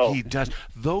 I know. He does.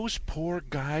 Those poor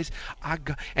guys.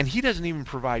 And he doesn't even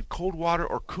provide cold water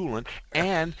or coolant,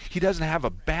 and he doesn't have a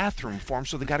bathroom for them,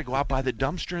 so they got to go out by the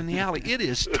dumpster in the alley. It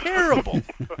is terrible.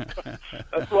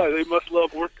 That's why they must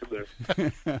love working there.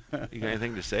 You got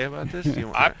anything to say about this?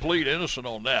 I plead innocent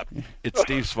on that. It's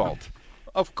Steve's fault.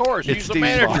 Of course, he's the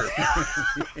manager.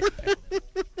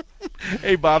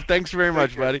 Hey, Bob, thanks very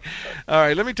much, buddy. All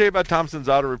right, let me tell you about Thompson's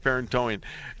Auto Repair and Towing.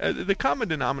 The common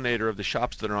denominator of the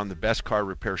shops that are on the best car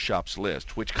repair shops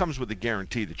list, which comes with a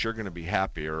guarantee that you're going to be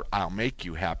happy, or I'll make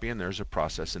you happy, and there's a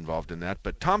process involved in that.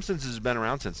 But Thompson's has been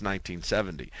around since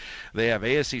 1970. They have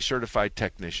ASE certified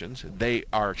technicians. They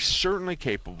are certainly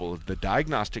capable of the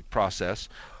diagnostic process,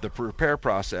 the repair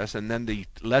process, and then the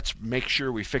let's make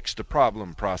sure we fix the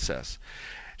problem process.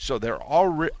 So they're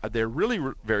really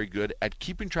very good at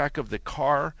keeping track of the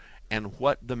car and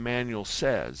what the manual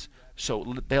says.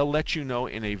 So they'll let you know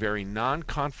in a very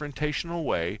non-confrontational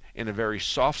way, in a very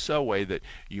soft sell way, that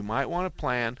you might want to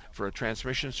plan for a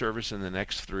transmission service in the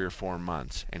next 3 or 4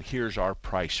 months. And here's our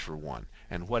price for one.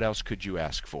 And what else could you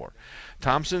ask for?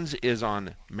 Thompson's is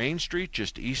on Main Street,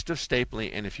 just east of Stapley,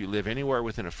 and if you live anywhere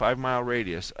within a 5-mile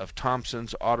radius of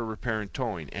Thompson's Auto Repair and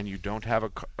Towing, and you don't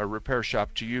have a repair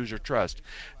shop to use or trust,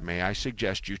 may I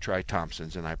suggest you try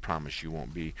Thompson's, and I promise you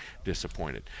won't be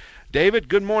disappointed. David,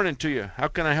 good morning to you. How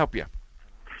can I help you?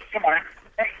 Good morning.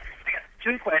 Hey, I got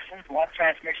 2 questions, 1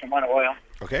 transmission, 1 oil.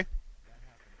 Okay.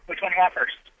 Which one do you want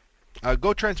first?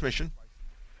 Go transmission.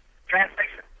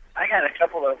 Transmission. I got a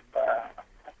couple of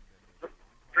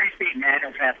 3-speed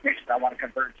manual transmissions I want to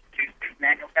convert to 2-speed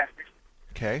manual transmissions.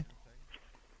 Okay.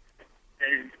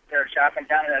 Is there a shop in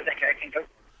town that I think I can go?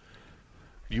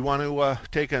 You want to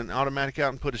take an automatic out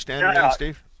and put a standard in,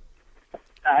 Steve?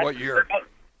 What year?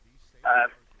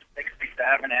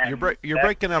 67. And You're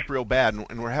breaking up real bad,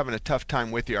 and we're having a tough time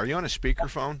with you. Are you on a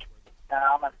speakerphone?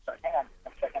 I'm on. Hang on a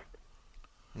second.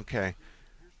 Okay.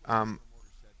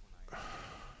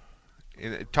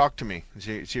 Talk to me.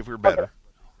 See if we're better.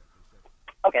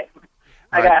 Okay.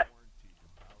 I got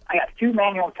 2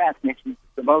 manual transmissions.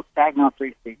 They're both Saginaw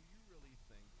 3-speed.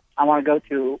 I want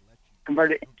to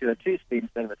convert it into a 2-speed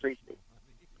instead of a 3-speed.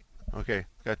 Okay.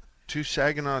 Got 2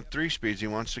 Saginaw 3-speeds. He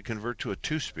wants to convert to a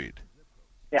 2-speed.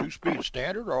 Yeah. 2-speed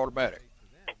standard or automatic?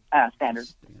 Standard.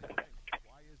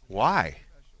 Why?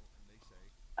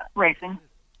 Racing.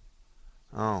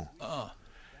 Oh.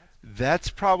 That's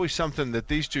probably something that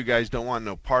these two guys don't want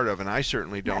no part of, and I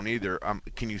certainly don't either.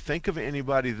 Can you think of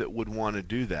anybody that would want to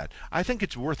do that? I think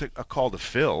it's worth a call to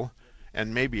Phil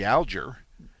and maybe Alger,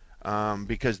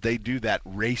 because they do that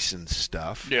racing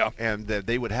stuff. Yeah. And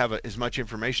they would have as much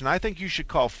information. I think you should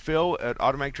call Phil at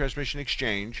Automatic Transmission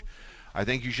Exchange. I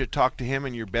think you should talk to him,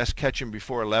 and your best catch him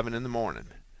before 11 in the morning.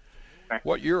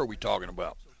 What year are we talking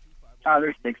about?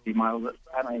 They're 60 miles.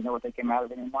 I don't even know what they came out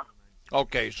of anymore.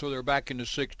 Okay, so they're back in the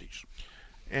 60s.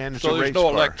 And it's so a there's race no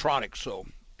car. electronics, so.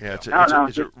 Yeah, it's No,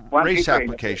 a race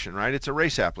application, right? It's a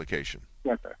race application.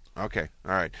 Yes, sir. Okay,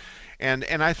 all right. And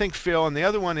I think Phil, and the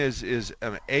other one is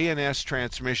A&S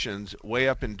Transmissions way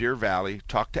up in Deer Valley.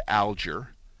 Talk to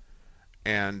Alger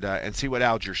and see what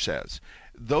Alger says.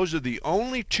 Those are the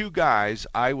only 2 guys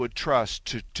I would trust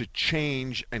to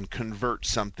change and convert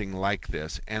something like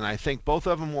this. And I think both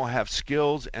of them will have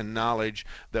skills and knowledge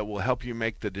that will help you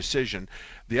make the decision.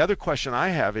 The other question I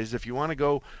have is, if you want to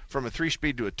go from a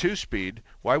 3-speed to a 2-speed,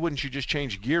 why wouldn't you just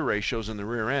change gear ratios in the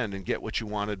rear end and get what you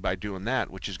wanted by doing that,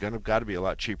 which is got to be a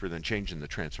lot cheaper than changing the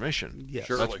transmission. Yes.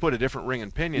 Let's put a different ring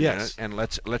and pinion in it, and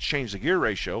let's change the gear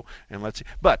ratio, and let's.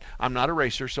 But I'm not a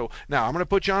racer, so now I'm going to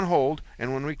put you on hold,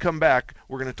 and when we come back,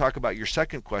 we're going to talk about your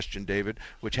second question, David,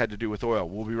 which had to do with oil.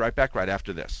 We'll be right back right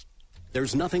after this.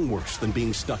 There's nothing worse than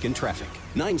being stuck in traffic.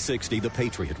 960 The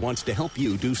Patriot wants to help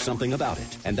you do something about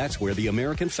it. And that's where the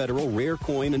American Federal Rare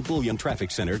Coin and Bullion Traffic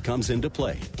Center comes into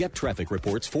play. Get traffic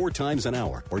reports 4 times an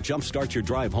hour or jumpstart your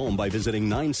drive home by visiting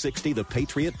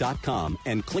 960thepatriot.com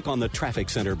and click on the Traffic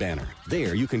Center banner.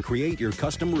 There you can create your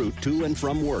custom route to and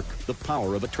from work. The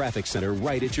power of a traffic center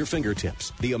right at your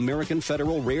fingertips. The American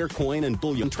Federal Rare Coin and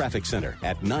Bullion Traffic Center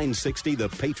at 960 The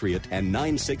Patriot and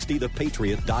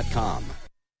 960thepatriot.com.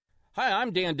 Hi,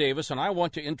 I'm Dan Davis, and I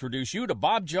want to introduce you to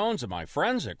Bob Jones and my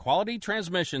friends at Quality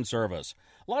Transmission Service.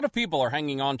 A lot of people are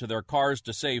hanging on to their cars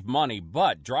to save money,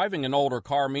 but driving an older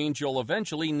car means you'll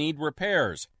eventually need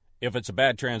repairs. If it's a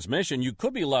bad transmission, you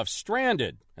could be left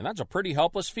stranded, and that's a pretty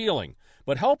helpless feeling.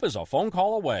 But help is a phone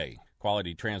call away.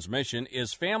 Quality Transmission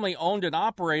is family-owned and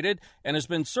operated and has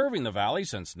been serving the Valley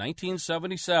since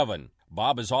 1977.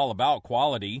 Bob is all about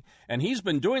quality, and he's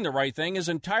been doing the right thing his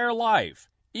entire life.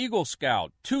 Eagle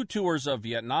Scout, 2 tours of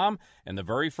Vietnam, and the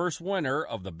very first winner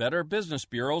of the Better Business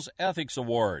Bureau's Ethics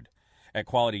Award. At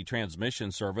Quality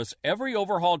Transmission Service, every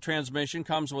overhauled transmission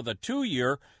comes with a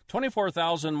 2-year,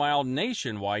 24,000-mile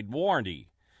nationwide warranty.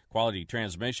 Quality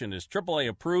Transmission is AAA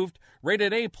approved,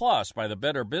 rated A+ by the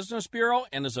Better Business Bureau,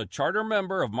 and is a charter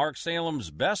member of Mark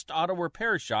Salem's Best Auto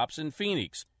Repair Shops in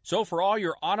Phoenix. So for all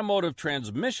your automotive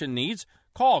transmission needs,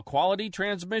 call Quality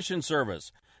Transmission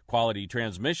Service. Quality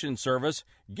Transmission Service,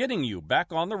 getting you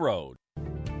back on the road.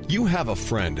 You have a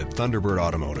friend at Thunderbird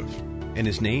Automotive, and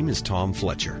his name is Tom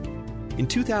Fletcher. In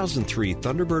 2003,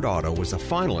 Thunderbird Auto was a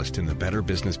finalist in the Better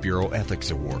Business Bureau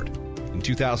Ethics Award. In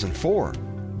 2004,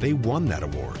 they won that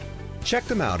award. Check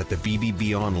them out at the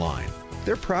BBB online.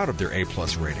 They're proud of their A+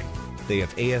 rating. They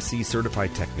have ASE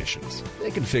certified technicians.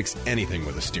 They can fix anything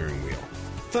with a steering wheel.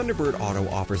 Thunderbird Auto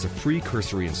offers a free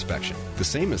cursory inspection, the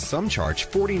same as some charge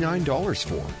 $49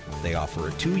 for. They offer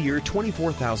a 2-year,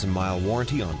 24,000-mile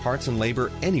warranty on parts and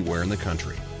labor anywhere in the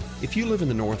country. If you live in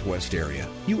the Northwest area,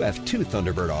 you have 2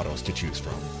 Thunderbird Autos to choose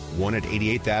from. One at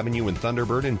 88th Avenue in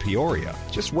Thunderbird in Peoria,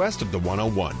 just west of the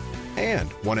 101.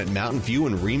 And one at Mountain View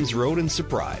and Reams Road in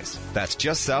Surprise. That's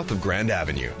just south of Grand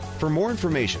Avenue. For more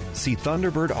information, see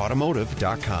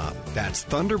ThunderbirdAutomotive.com. That's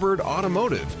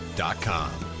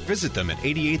ThunderbirdAutomotive.com. Visit them at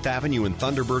 88th Avenue in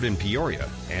Thunderbird in Peoria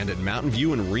and at Mountain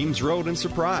View and Reams Road in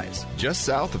Surprise, just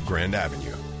south of Grand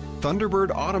Avenue.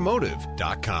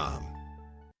 ThunderbirdAutomotive.com.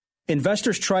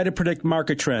 Investors try to predict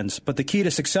market trends, but the key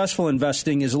to successful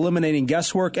investing is eliminating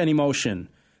guesswork and emotion.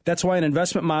 That's why an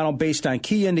investment model based on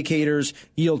key indicators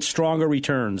yields stronger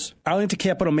returns. Arlington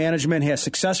Capital Management has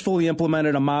successfully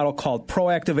implemented a model called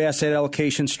Proactive Asset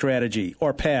Allocation Strategy,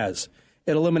 or PAS.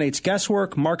 It eliminates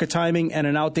guesswork, market timing, and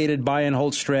an outdated buy and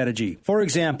hold strategy. For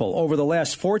example, over the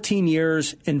last 14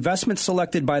 years, investments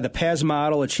selected by the PAS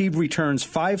model achieved returns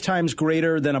 5 times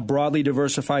greater than a broadly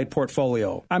diversified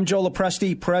portfolio. I'm Joe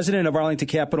Lopresti, president of Arlington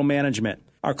Capital Management.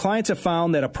 Our clients have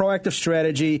found that a proactive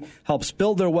strategy helps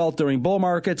build their wealth during bull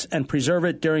markets and preserve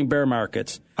it during bear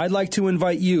markets. I'd like to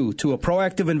invite you to a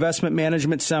proactive investment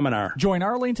management seminar. Join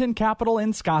Arlington Capital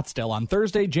in Scottsdale on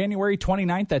Thursday, January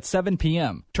 29th at 7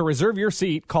 p.m. To reserve your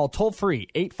seat, call toll-free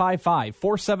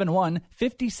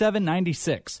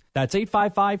 855-471-5796. That's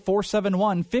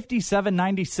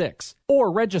 855-471-5796.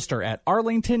 Or register at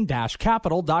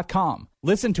arlington-capital.com.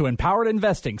 Listen to Empowered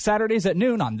Investing Saturdays at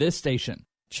noon on this station.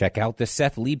 Check out the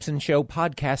Seth Leibson Show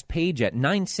podcast page at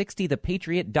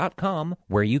 960thepatriot.com,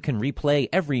 where you can replay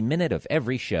every minute of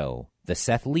every show. The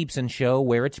Seth Leibson Show,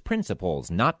 where it's principles,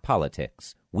 not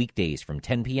politics. Weekdays from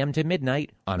 10 p.m. to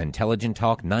midnight on Intelligent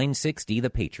Talk 960 The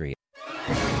Patriot.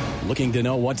 Looking to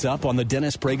know what's up on the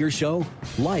Dennis Prager Show?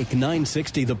 Like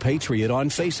 960 The Patriot on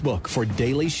Facebook for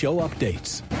daily show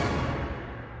updates.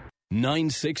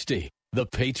 960 The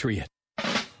Patriot.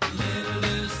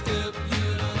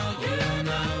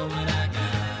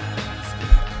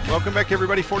 Welcome back,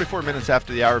 everybody. 44 minutes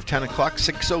after the hour of 10 o'clock,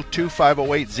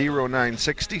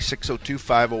 602-508-0960,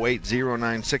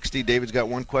 602-508-0960. David's got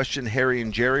one question. Harry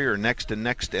and Jerry are next,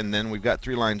 and then we've got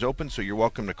 3 lines open, so you're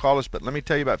welcome to call us. But let me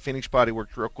tell you about Phoenix Body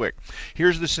Works real quick.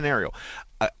 Here's the scenario.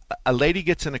 A lady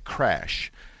gets in a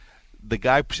crash. The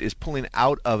guy is pulling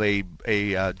out of a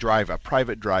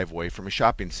private driveway from a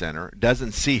shopping center,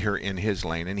 doesn't see her in his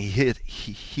lane, and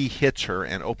he hits her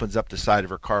and opens up the side of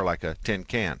her car like a tin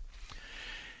can.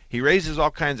 He raises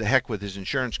all kinds of heck with his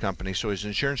insurance company, so his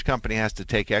insurance company has to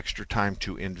take extra time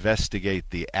to investigate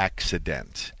the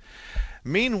accident.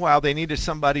 Meanwhile, they needed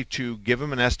somebody to give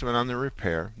him an estimate on the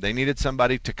repair. They needed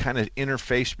somebody to kind of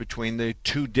interface between the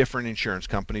 2 different insurance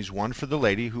companies, one for the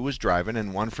lady who was driving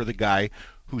and one for the guy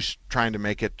who's trying to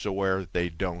make it to where they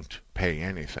don't pay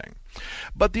anything.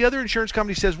 But the other insurance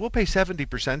company says, we'll pay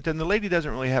 70%, and the lady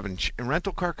doesn't really have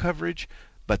rental car coverage,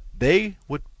 but they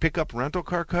would pick up rental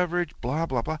car coverage, blah,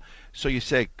 blah, blah. So you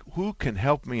say, who can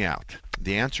help me out?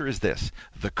 The answer is this.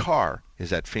 The car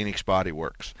is at Phoenix Body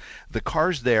Works. The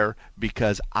car's there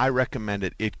because I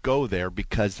recommended it go there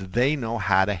because they know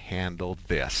how to handle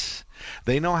this.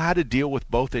 They know how to deal with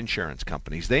both insurance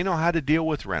companies. They know how to deal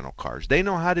with rental cars. They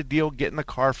know how to deal getting the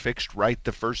car fixed right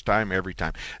the first time, every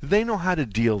time. They know how to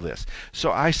deal this.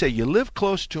 So I say you live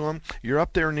close to them. You're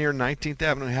up there near 19th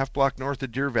Avenue, half block north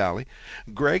of Deer Valley.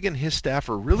 Greg and his staff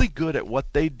are really good at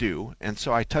what they do. And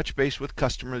so I touched base with a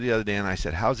customer the other day and I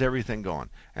said, how's everything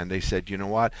going? And they said, you know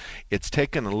what? It's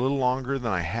taken a little longer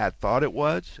than I had thought it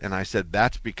was. And I said,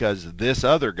 that's because this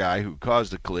other guy who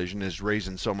caused the collision is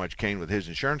raising so much cane with his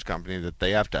insurance company that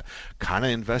they have to kind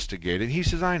of investigate it. He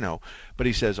says, I know. But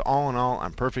he says, all in all,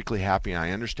 I'm perfectly happy.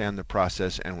 I understand the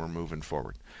process, and we're moving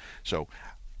forward. So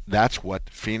that's what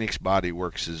Phoenix Body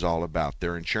Works is all about.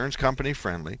 They're insurance company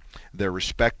friendly. They're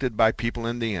respected by people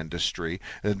in the industry.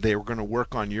 They were going to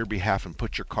work on your behalf and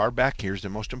put your car back. Here's the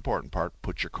most important part.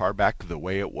 Put your car back the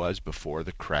way it was before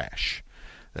the crash.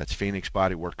 That's Phoenix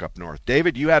Body Work up north.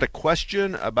 David, you had a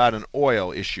question about an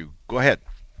oil issue. Go ahead.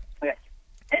 Okay.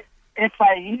 If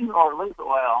I use or lose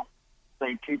oil,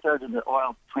 say 2/3 of the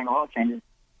oil between oil changes,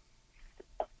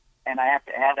 and I have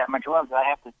to add that much oil, do I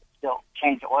have to still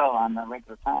change the oil on the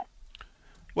regular time?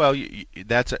 Well,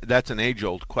 that's an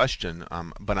age-old question,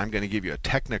 but I'm going to give you a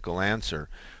technical answer.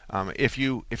 If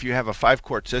you have a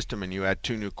 5-quart system and you add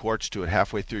 2 new quarts to it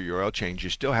halfway through your oil change, you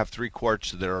still have 3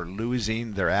 quarts that are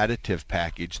losing their additive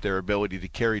package, their ability to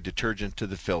carry detergent to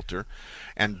the filter,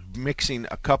 and mixing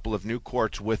a couple of new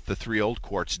quarts with the 3 old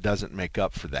quarts doesn't make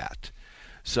up for that.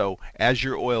 So as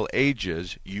your oil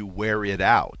ages, you wear it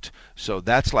out. So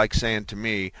that's like saying to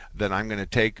me that I'm going to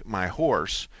take my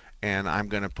horse and I'm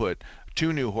going to put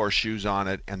 2 new horseshoes on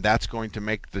it, and that's going to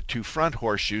make the 2 front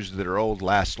horseshoes that are old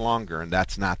last longer, and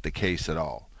that's not the case at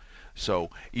all. So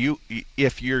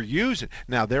if you're using,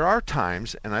 now there are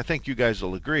times, and I think you guys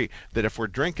will agree, that if we're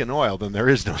drinking oil, then there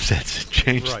is no sense in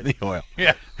changing the oil.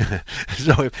 Yeah.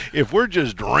 So if we're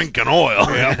just drinking oil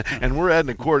and we're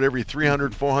adding a quart every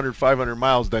 300, 400, 500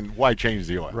 miles, then why change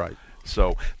the oil? Right.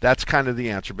 So that's kind of the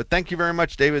answer. But thank you very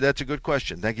much, David. That's a good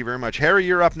question. Thank you very much. Harry,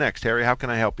 you're up next. Harry, how can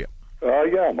I help you?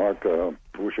 Yeah, Mark,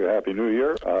 wish you a Happy New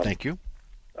Year. Thank you.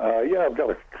 Yeah, I've got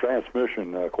a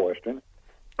transmission question.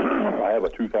 I have a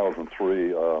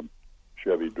 2003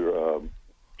 Chevy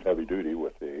heavy duty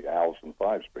with the Allison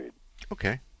 5-speed.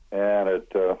 Okay. And at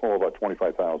about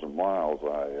 25,000 miles,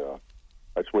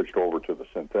 I switched over to the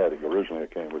synthetic. Originally,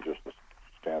 it came with just the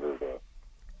standard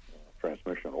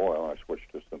transmission oil. I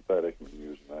switched to synthetic and been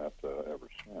using that ever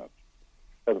since.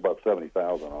 Has about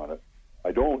 70,000 on it.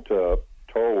 I don't tow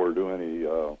or do any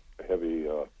heavy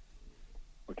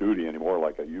duty anymore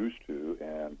like I used to,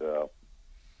 and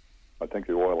I think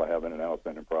the oil I have in and out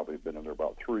has probably been in there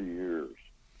about 3 years,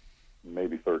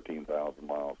 maybe 13,000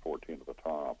 miles, 14 at the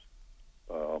tops.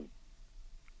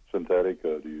 Synthetic,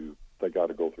 do you think I ought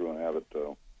to go through and have it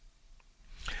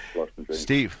flushed and changed?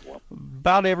 Steve?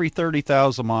 About every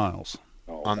 30,000 miles.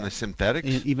 On the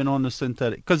synthetics? Even on the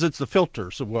synthetic, because it's the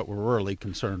filters of what we're really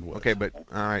concerned with. Okay, but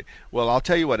all right. Well, I'll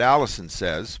tell you what Allison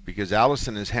says, because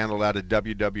Allison is handled out of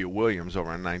W.W. Williams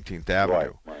over on 19th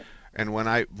Avenue. Right. And when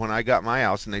I got my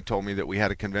house, and they told me that we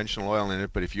had a conventional oil in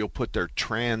it, but if you'll put their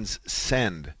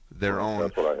Transcend, their own,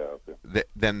 that's what I have. Yeah.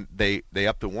 then they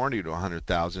up the warranty to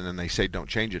 $100,000, and they say don't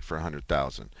change it for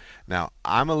 $100,000. Now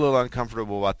I'm a little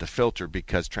uncomfortable about the filter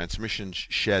because transmissions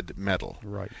shed metal.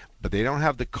 Right. But they don't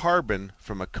have the carbon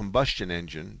from a combustion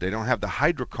engine. They don't have the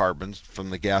hydrocarbons from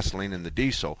the gasoline and the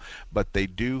diesel, but they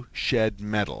do shed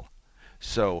metal.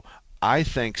 So I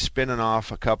think spinning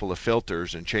off a couple of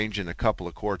filters and changing a couple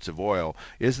of quarts of oil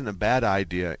isn't a bad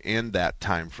idea in that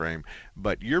time frame.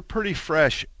 But you're pretty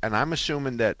fresh, and I'm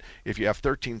assuming that if you have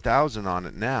 13,000 on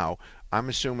it now, I'm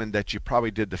assuming that you probably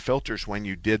did the filters when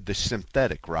you did the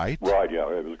synthetic, right? Right, yeah.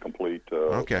 It was a complete.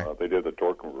 Okay. They did the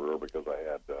torque converter because I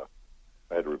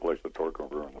had to replace the torque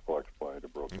converter in the flex plate.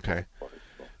 It broke. Okay.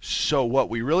 So what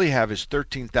we really have is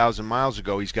 13,000 miles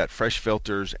ago, he's got fresh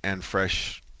filters and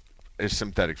fresh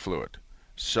synthetic fluid.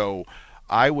 So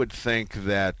I would think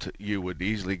that you would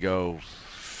easily go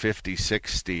 50,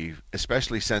 60,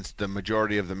 especially since the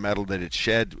majority of the metal that it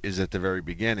shed is at the very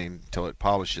beginning until it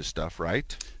polishes stuff,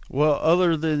 right? Well,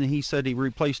 other than he said he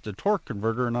replaced a torque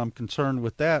converter, and I'm concerned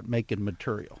with that making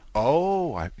material.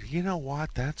 Oh, you know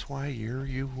what? That's why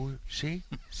see,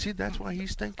 that's why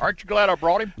he's thinking. Aren't you glad I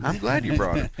brought him? I'm glad you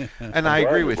brought him, and I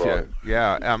agree with you.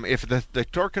 Yeah, if the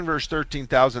torque converter's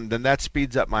 13,000, then that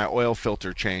speeds up my oil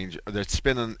filter change. That's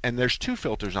spinning, and there's two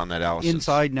filters on that, Allison.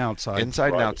 Inside and outside.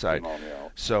 Inside and outside.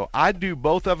 So I'd do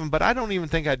both of them, but I don't even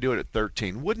think I'd do it at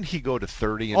 13. Wouldn't he go to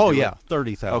 30? Oh yeah,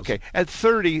 30,000. Okay, at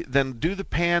 30, then do the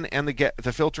pan and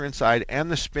the filter inside and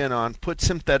the spin on. Put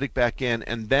synthetic back in,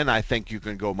 and then I think you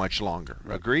can go much longer.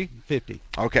 Agree? 50.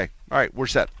 Okay. All right, we're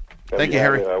set. Thank you,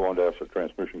 Harry. I wanted to ask the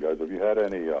transmission guys, have you had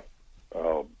any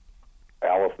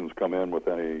Allisons come in with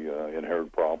any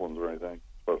inherent problems or anything,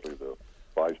 especially the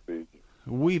 5-speeds?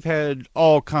 We've had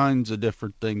all kinds of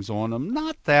different things on them.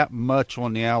 Not that much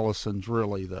on the Allisons,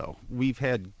 really, though. We've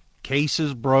had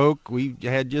cases broke. We've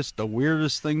had just the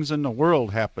weirdest things in the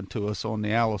world happen to us on the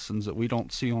Allisons that we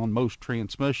don't see on most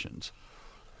transmissions.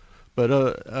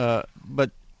 But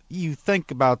you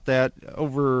think about that,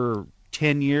 over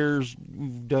 10 years,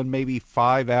 we've done maybe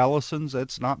 5 Allisons.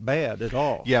 That's not bad at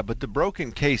all. Yeah, but the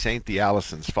broken case ain't the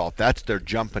Allison's fault. That's their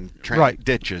jumping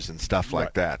ditches and stuff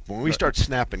like that. When we start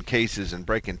snapping cases and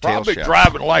breaking tail shafts. Probably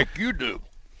driving like you do.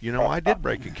 You know, I did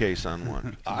break a case on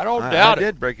one. I don't doubt it. I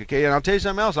did break a case, and I'll tell you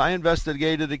something else. I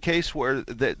investigated a case where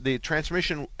the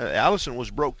transmission, Allison, was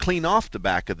broke clean off the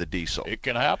back of the diesel. It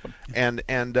can happen. And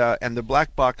the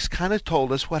black box kind of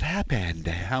told us what happened.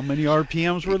 How many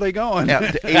RPMs were they going?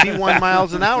 Yeah, 81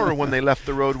 miles an hour when they left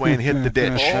the roadway and hit the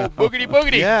ditch. Oh, boogity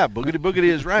boogity. Yeah, boogity boogity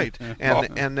is right.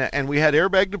 And we had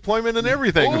airbag deployment and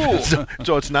everything.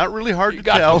 So it's not really hard to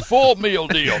tell. You got the full meal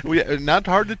deal. Not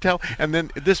hard to tell. And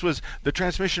then this was the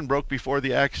transmission broke before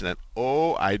the accident.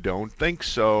 Oh, I don't think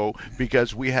so,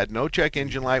 because we had no check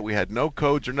engine light, we had no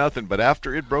codes or nothing, but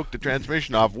after it broke the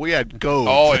transmission off, we had codes.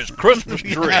 Oh, it's Christmas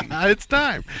tree. Yeah, it's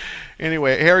time.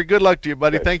 Anyway, Harry, good luck to you,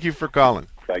 buddy. Thank you for calling.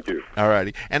 Thank you. All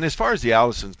righty. And as far as the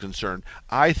Allison's concerned,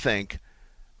 I think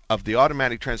of the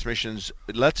automatic transmissions,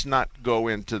 let's not go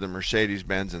into the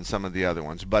Mercedes-Benz and some of the other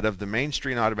ones, but of the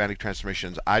mainstream automatic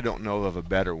transmissions, I don't know of a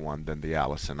better one than the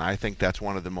Allison. I think that's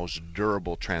one of the most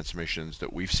durable transmissions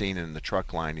that we've seen in the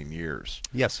truck line in years.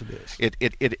 Yes, it is.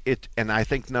 It and I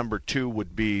think number 2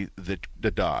 would be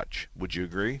the Dodge. Would you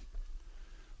agree?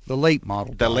 The late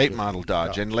model. The late model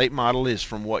Dodge. And late model is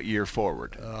from what year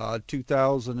forward?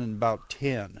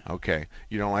 2010. Okay.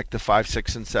 You don't like the 5,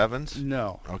 6, and 7s?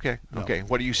 No. Okay. No. Okay.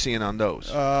 What are you seeing on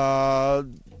those?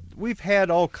 We've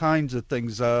had all kinds of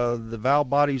things. The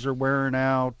valve bodies are wearing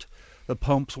out. The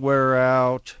pumps wear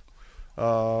out.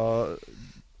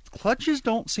 Clutches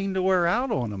don't seem to wear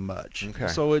out on them much. Okay.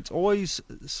 So it's always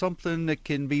something that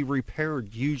can be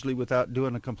repaired, usually without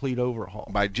doing a complete overhaul.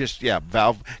 By just,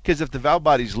 valve, because if the valve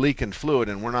body's leaking fluid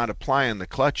and we're not applying the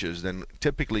clutches, then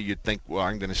typically you'd think, well,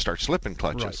 I'm going to start slipping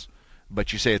clutches. Right.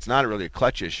 But you say it's not really a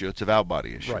clutch issue, it's a valve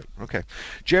body issue. Right. Okay.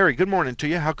 Jerry, good morning to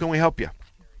you. How can we help you?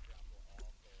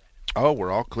 Oh,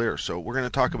 we're all clear. So we're going to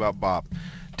talk about Bob.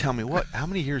 Tell me, how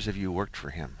many years have you worked for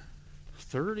him?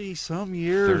 30-some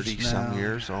years 30-some now.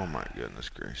 years? Oh, my goodness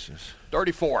gracious.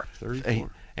 34. Hey,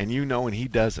 and you know, and he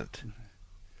doesn't.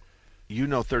 You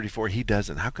know 34, he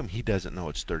doesn't. How come he doesn't know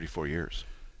it's 34 years?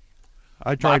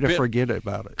 I try to forget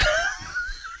about it.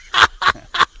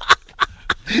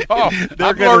 Oh,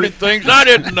 I'm learning things I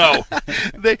didn't know.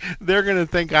 They're going to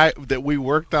think that we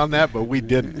worked on that, but we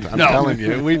didn't. I'm No. telling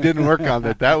you, we didn't work on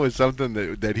that. That was something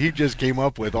that he just came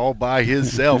up with all by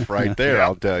himself right there, Yeah.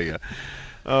 I'll tell you.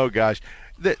 Oh, gosh.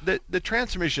 The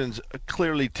transmissions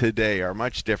clearly today are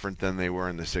much different than they were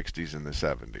in the 60s and the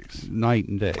 70s. Night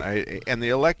and day. And the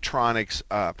electronics,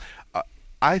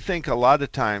 I think a lot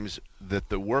of times that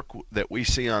the work that we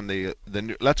see on the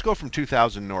new, let's go from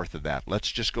 2000 north of that.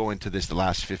 Let's just go into the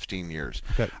last 15 years.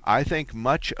 Okay. I think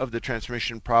much of the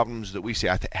transmission problems that we see,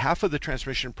 half of the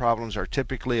transmission problems are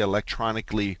typically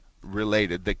electronically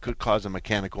related that could cause a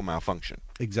mechanical malfunction.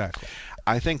 Exactly.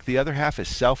 I think the other half is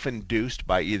self-induced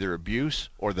by either abuse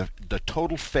or the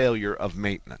total failure of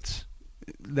maintenance.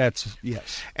 That's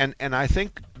yes. And I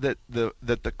think that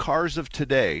the cars of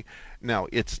today, now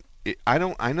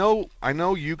I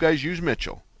know you guys use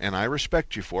Mitchell, and I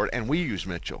respect you for it, and we use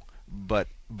Mitchell, but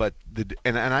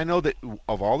I know that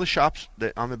of all the shops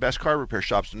that on the best car repair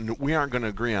shops, we aren't going to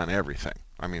agree on everything.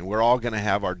 I mean, we're all going to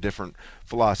have our different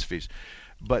philosophies,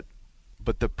 but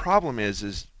the problem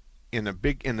is in the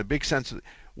big sense of,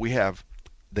 we have,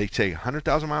 they say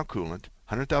 100,000 mile coolant,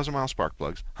 100,000 mile spark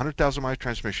plugs, 100,000 mile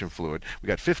transmission fluid. We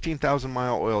got 15,000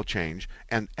 mile oil change,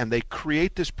 and they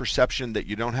create this perception that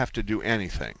you don't have to do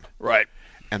anything. Right.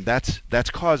 And that's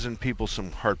causing people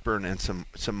some heartburn and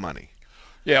some money.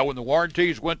 Yeah, when the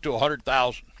warranties went to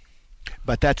 100,000.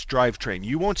 But that's drivetrain.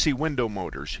 You won't see window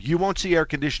motors. You won't see air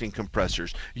conditioning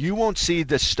compressors. You won't see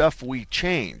the stuff we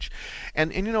change.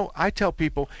 And you know, I tell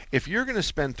people, if you're going to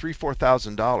spend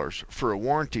 $3,000-$4,000 for a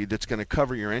warranty that's going to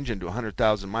cover your engine to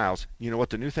 100,000 miles, you know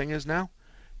what the new thing is now?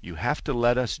 You have to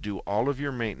let us do all of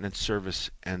your maintenance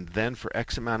service, and then for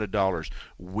X amount of dollars,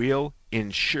 we'll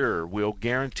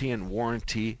guarantee and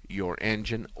warranty your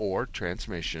engine or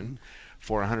transmission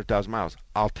for 100,000 miles.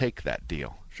 I'll take that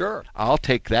deal. Sure. I'll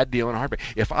take that deal in a heartbeat.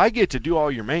 If I get to do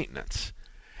all your maintenance,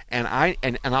 and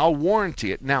I'll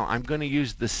warranty it. Now, I'm going to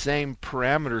use the same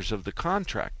parameters of the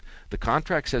contract. The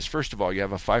contract says, first of all, you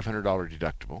have a $500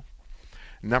 deductible.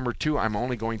 Number two, I'm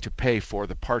only going to pay for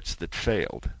the parts that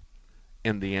failed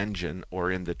in the engine or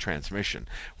in the transmission,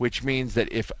 which means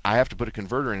that if I have to put a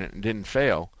converter in it and didn't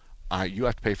fail, you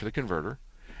have to pay for the converter.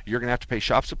 You're going to have to pay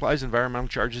shop supplies, environmental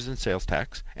charges, and sales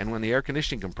tax. And when the air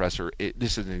conditioning compressor,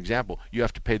 this is an example, you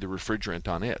have to pay the refrigerant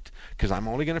on it. Because I'm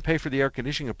only going to pay for the air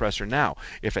conditioning compressor now.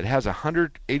 If it has a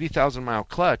 180,000 mile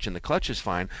clutch and the clutch is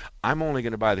fine, I'm only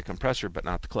going to buy the compressor but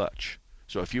not the clutch.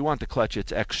 So if you want the clutch,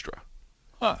 it's extra.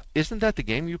 Huh. Isn't that the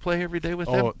game you play every day with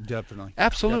them? Oh, definitely.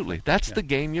 Absolutely. Definitely. That's Yeah. the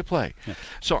game you play. Yeah.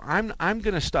 So I'm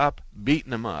going to stop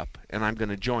beating them up, and I'm going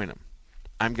to join them.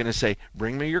 I'm going to say,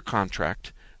 bring me your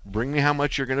contract. Bring me how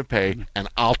much you're going to pay, and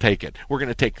I'll take it. We're going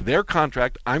to take their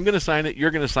contract. I'm going to sign it.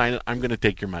 You're going to sign it. I'm going to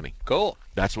take your money. Cool.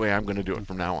 That's the way I'm going to do it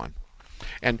from now on.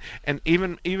 And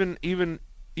even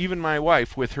my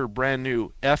wife with her brand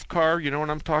new F car, you know what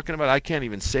I'm talking about? I can't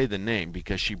even say the name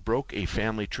because she broke a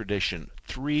family tradition.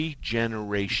 3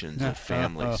 generations of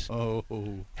families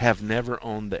have never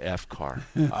owned the F car.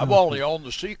 I've only owned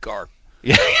the C car.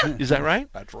 Yeah, is that right?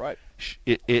 That's right.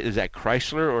 Is that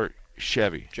Chrysler or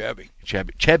Chevy? Chevy.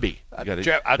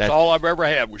 That's all I've ever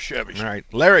had was Chevys. All right.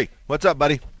 Larry, what's up,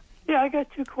 buddy? Yeah, I got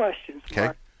 2 questions,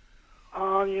 Mark.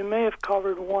 You may have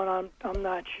covered one, I'm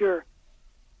not sure.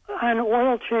 On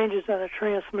oil changes on a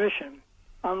transmission,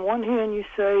 on one hand you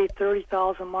say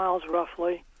 30,000 miles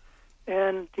roughly,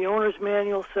 and the owner's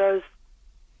manual says,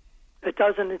 it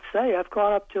doesn't say, I've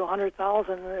gone up to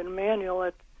 100,000 in the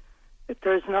manual,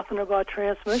 there's nothing about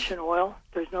transmission oil,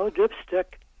 there's no dipstick.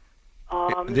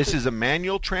 This is a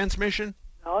manual transmission?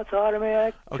 No, it's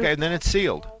automatic. Okay, and then it's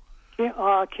sealed.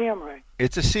 Camry.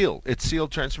 It's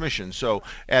sealed transmission. So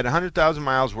at 100,000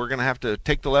 miles, we're going to have to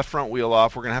take the left front wheel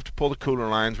off. We're going to have to pull the cooler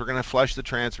lines. We're going to flush the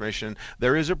transmission.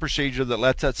 There is a procedure that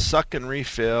lets us suck and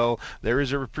refill. There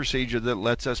is a procedure that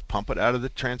lets us pump it out of the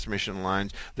transmission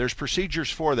lines. There's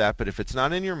procedures for that, but if it's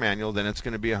not in your manual, then it's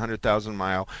going to be 100,000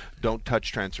 mile, don't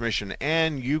touch transmission.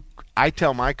 And I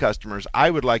tell my customers, I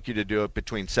would like you to do it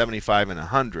between 75 and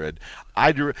 100.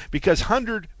 Because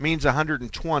 100 means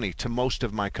 120 to most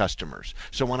of my customers.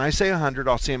 So when I say 100,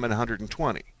 I'll see them at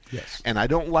 120. Yes. And I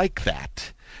don't like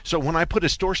that. So when I put a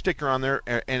store sticker on there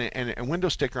and a window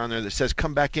sticker on there that says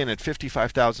come back in at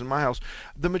 55,000 miles,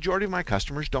 the majority of my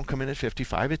customers don't come in at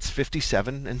 55. It's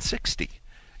 57 and 60.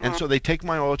 And so they take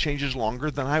my oil changes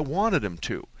longer than I wanted them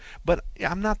to. But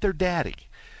I'm not their daddy.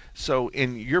 So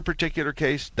in your particular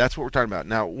case, that's what we're talking about.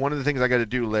 Now, one of the things I got to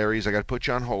do, Larry, is I got to put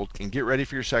you on hold and get ready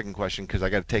for your second question because I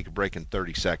got to take a break in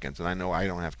 30 seconds, and I know I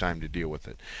don't have time to deal with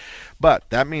it. But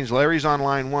that means Larry's on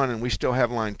line 1, and we still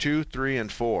have line 2, 3,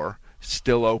 and 4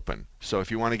 still open. So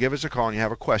if you want to give us a call and you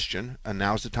have a question, and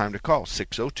now's the time to call,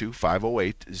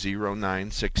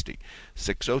 602-508-0960.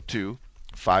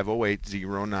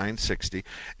 602-508-0960.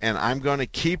 And I'm going to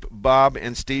keep Bob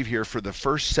and Steve here for the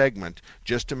first segment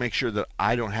just to make sure that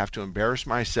I don't have to embarrass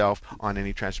myself on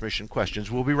any transmission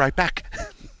questions. We'll be right back.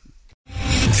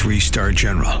 3-star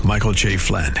General Michael J.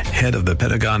 Flynn, head of the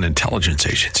Pentagon Intelligence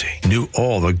Agency, knew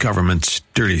all the government's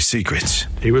dirty secrets.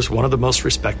 He was one of the most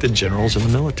respected generals in the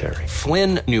military.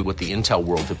 Flynn knew what the intel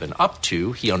world had been up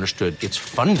to. He understood its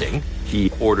funding. He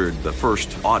ordered the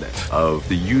first audit of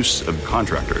the use of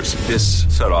contractors. This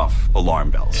set off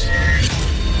alarm bells.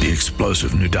 The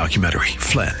explosive new documentary,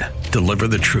 Flynn, Deliver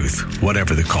the Truth,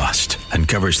 Whatever the Cost,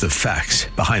 uncovers the facts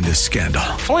behind this scandal.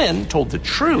 Flynn told the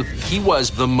truth. He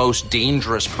was the most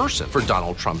dangerous person for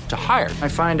Donald Trump to hire. I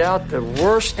find out the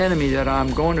worst enemy that I'm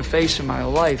going to face in my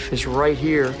life is right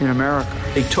here in America.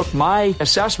 They took my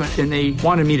assessment and they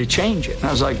wanted me to change it. And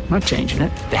I was like, I'm not changing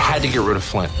it. They had to get rid of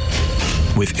Flynn.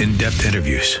 With in-depth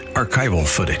interviews, archival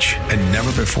footage, and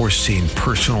never-before-seen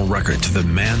personal records of the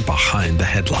man behind the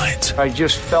headlines. I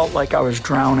just felt like I was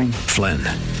drowning. Flynn,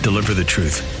 Deliver the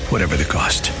Truth, Whatever the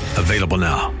Cost. Available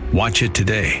now. Watch it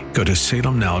today. Go to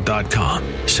salemnow.com.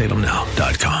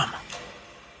 salemnow.com.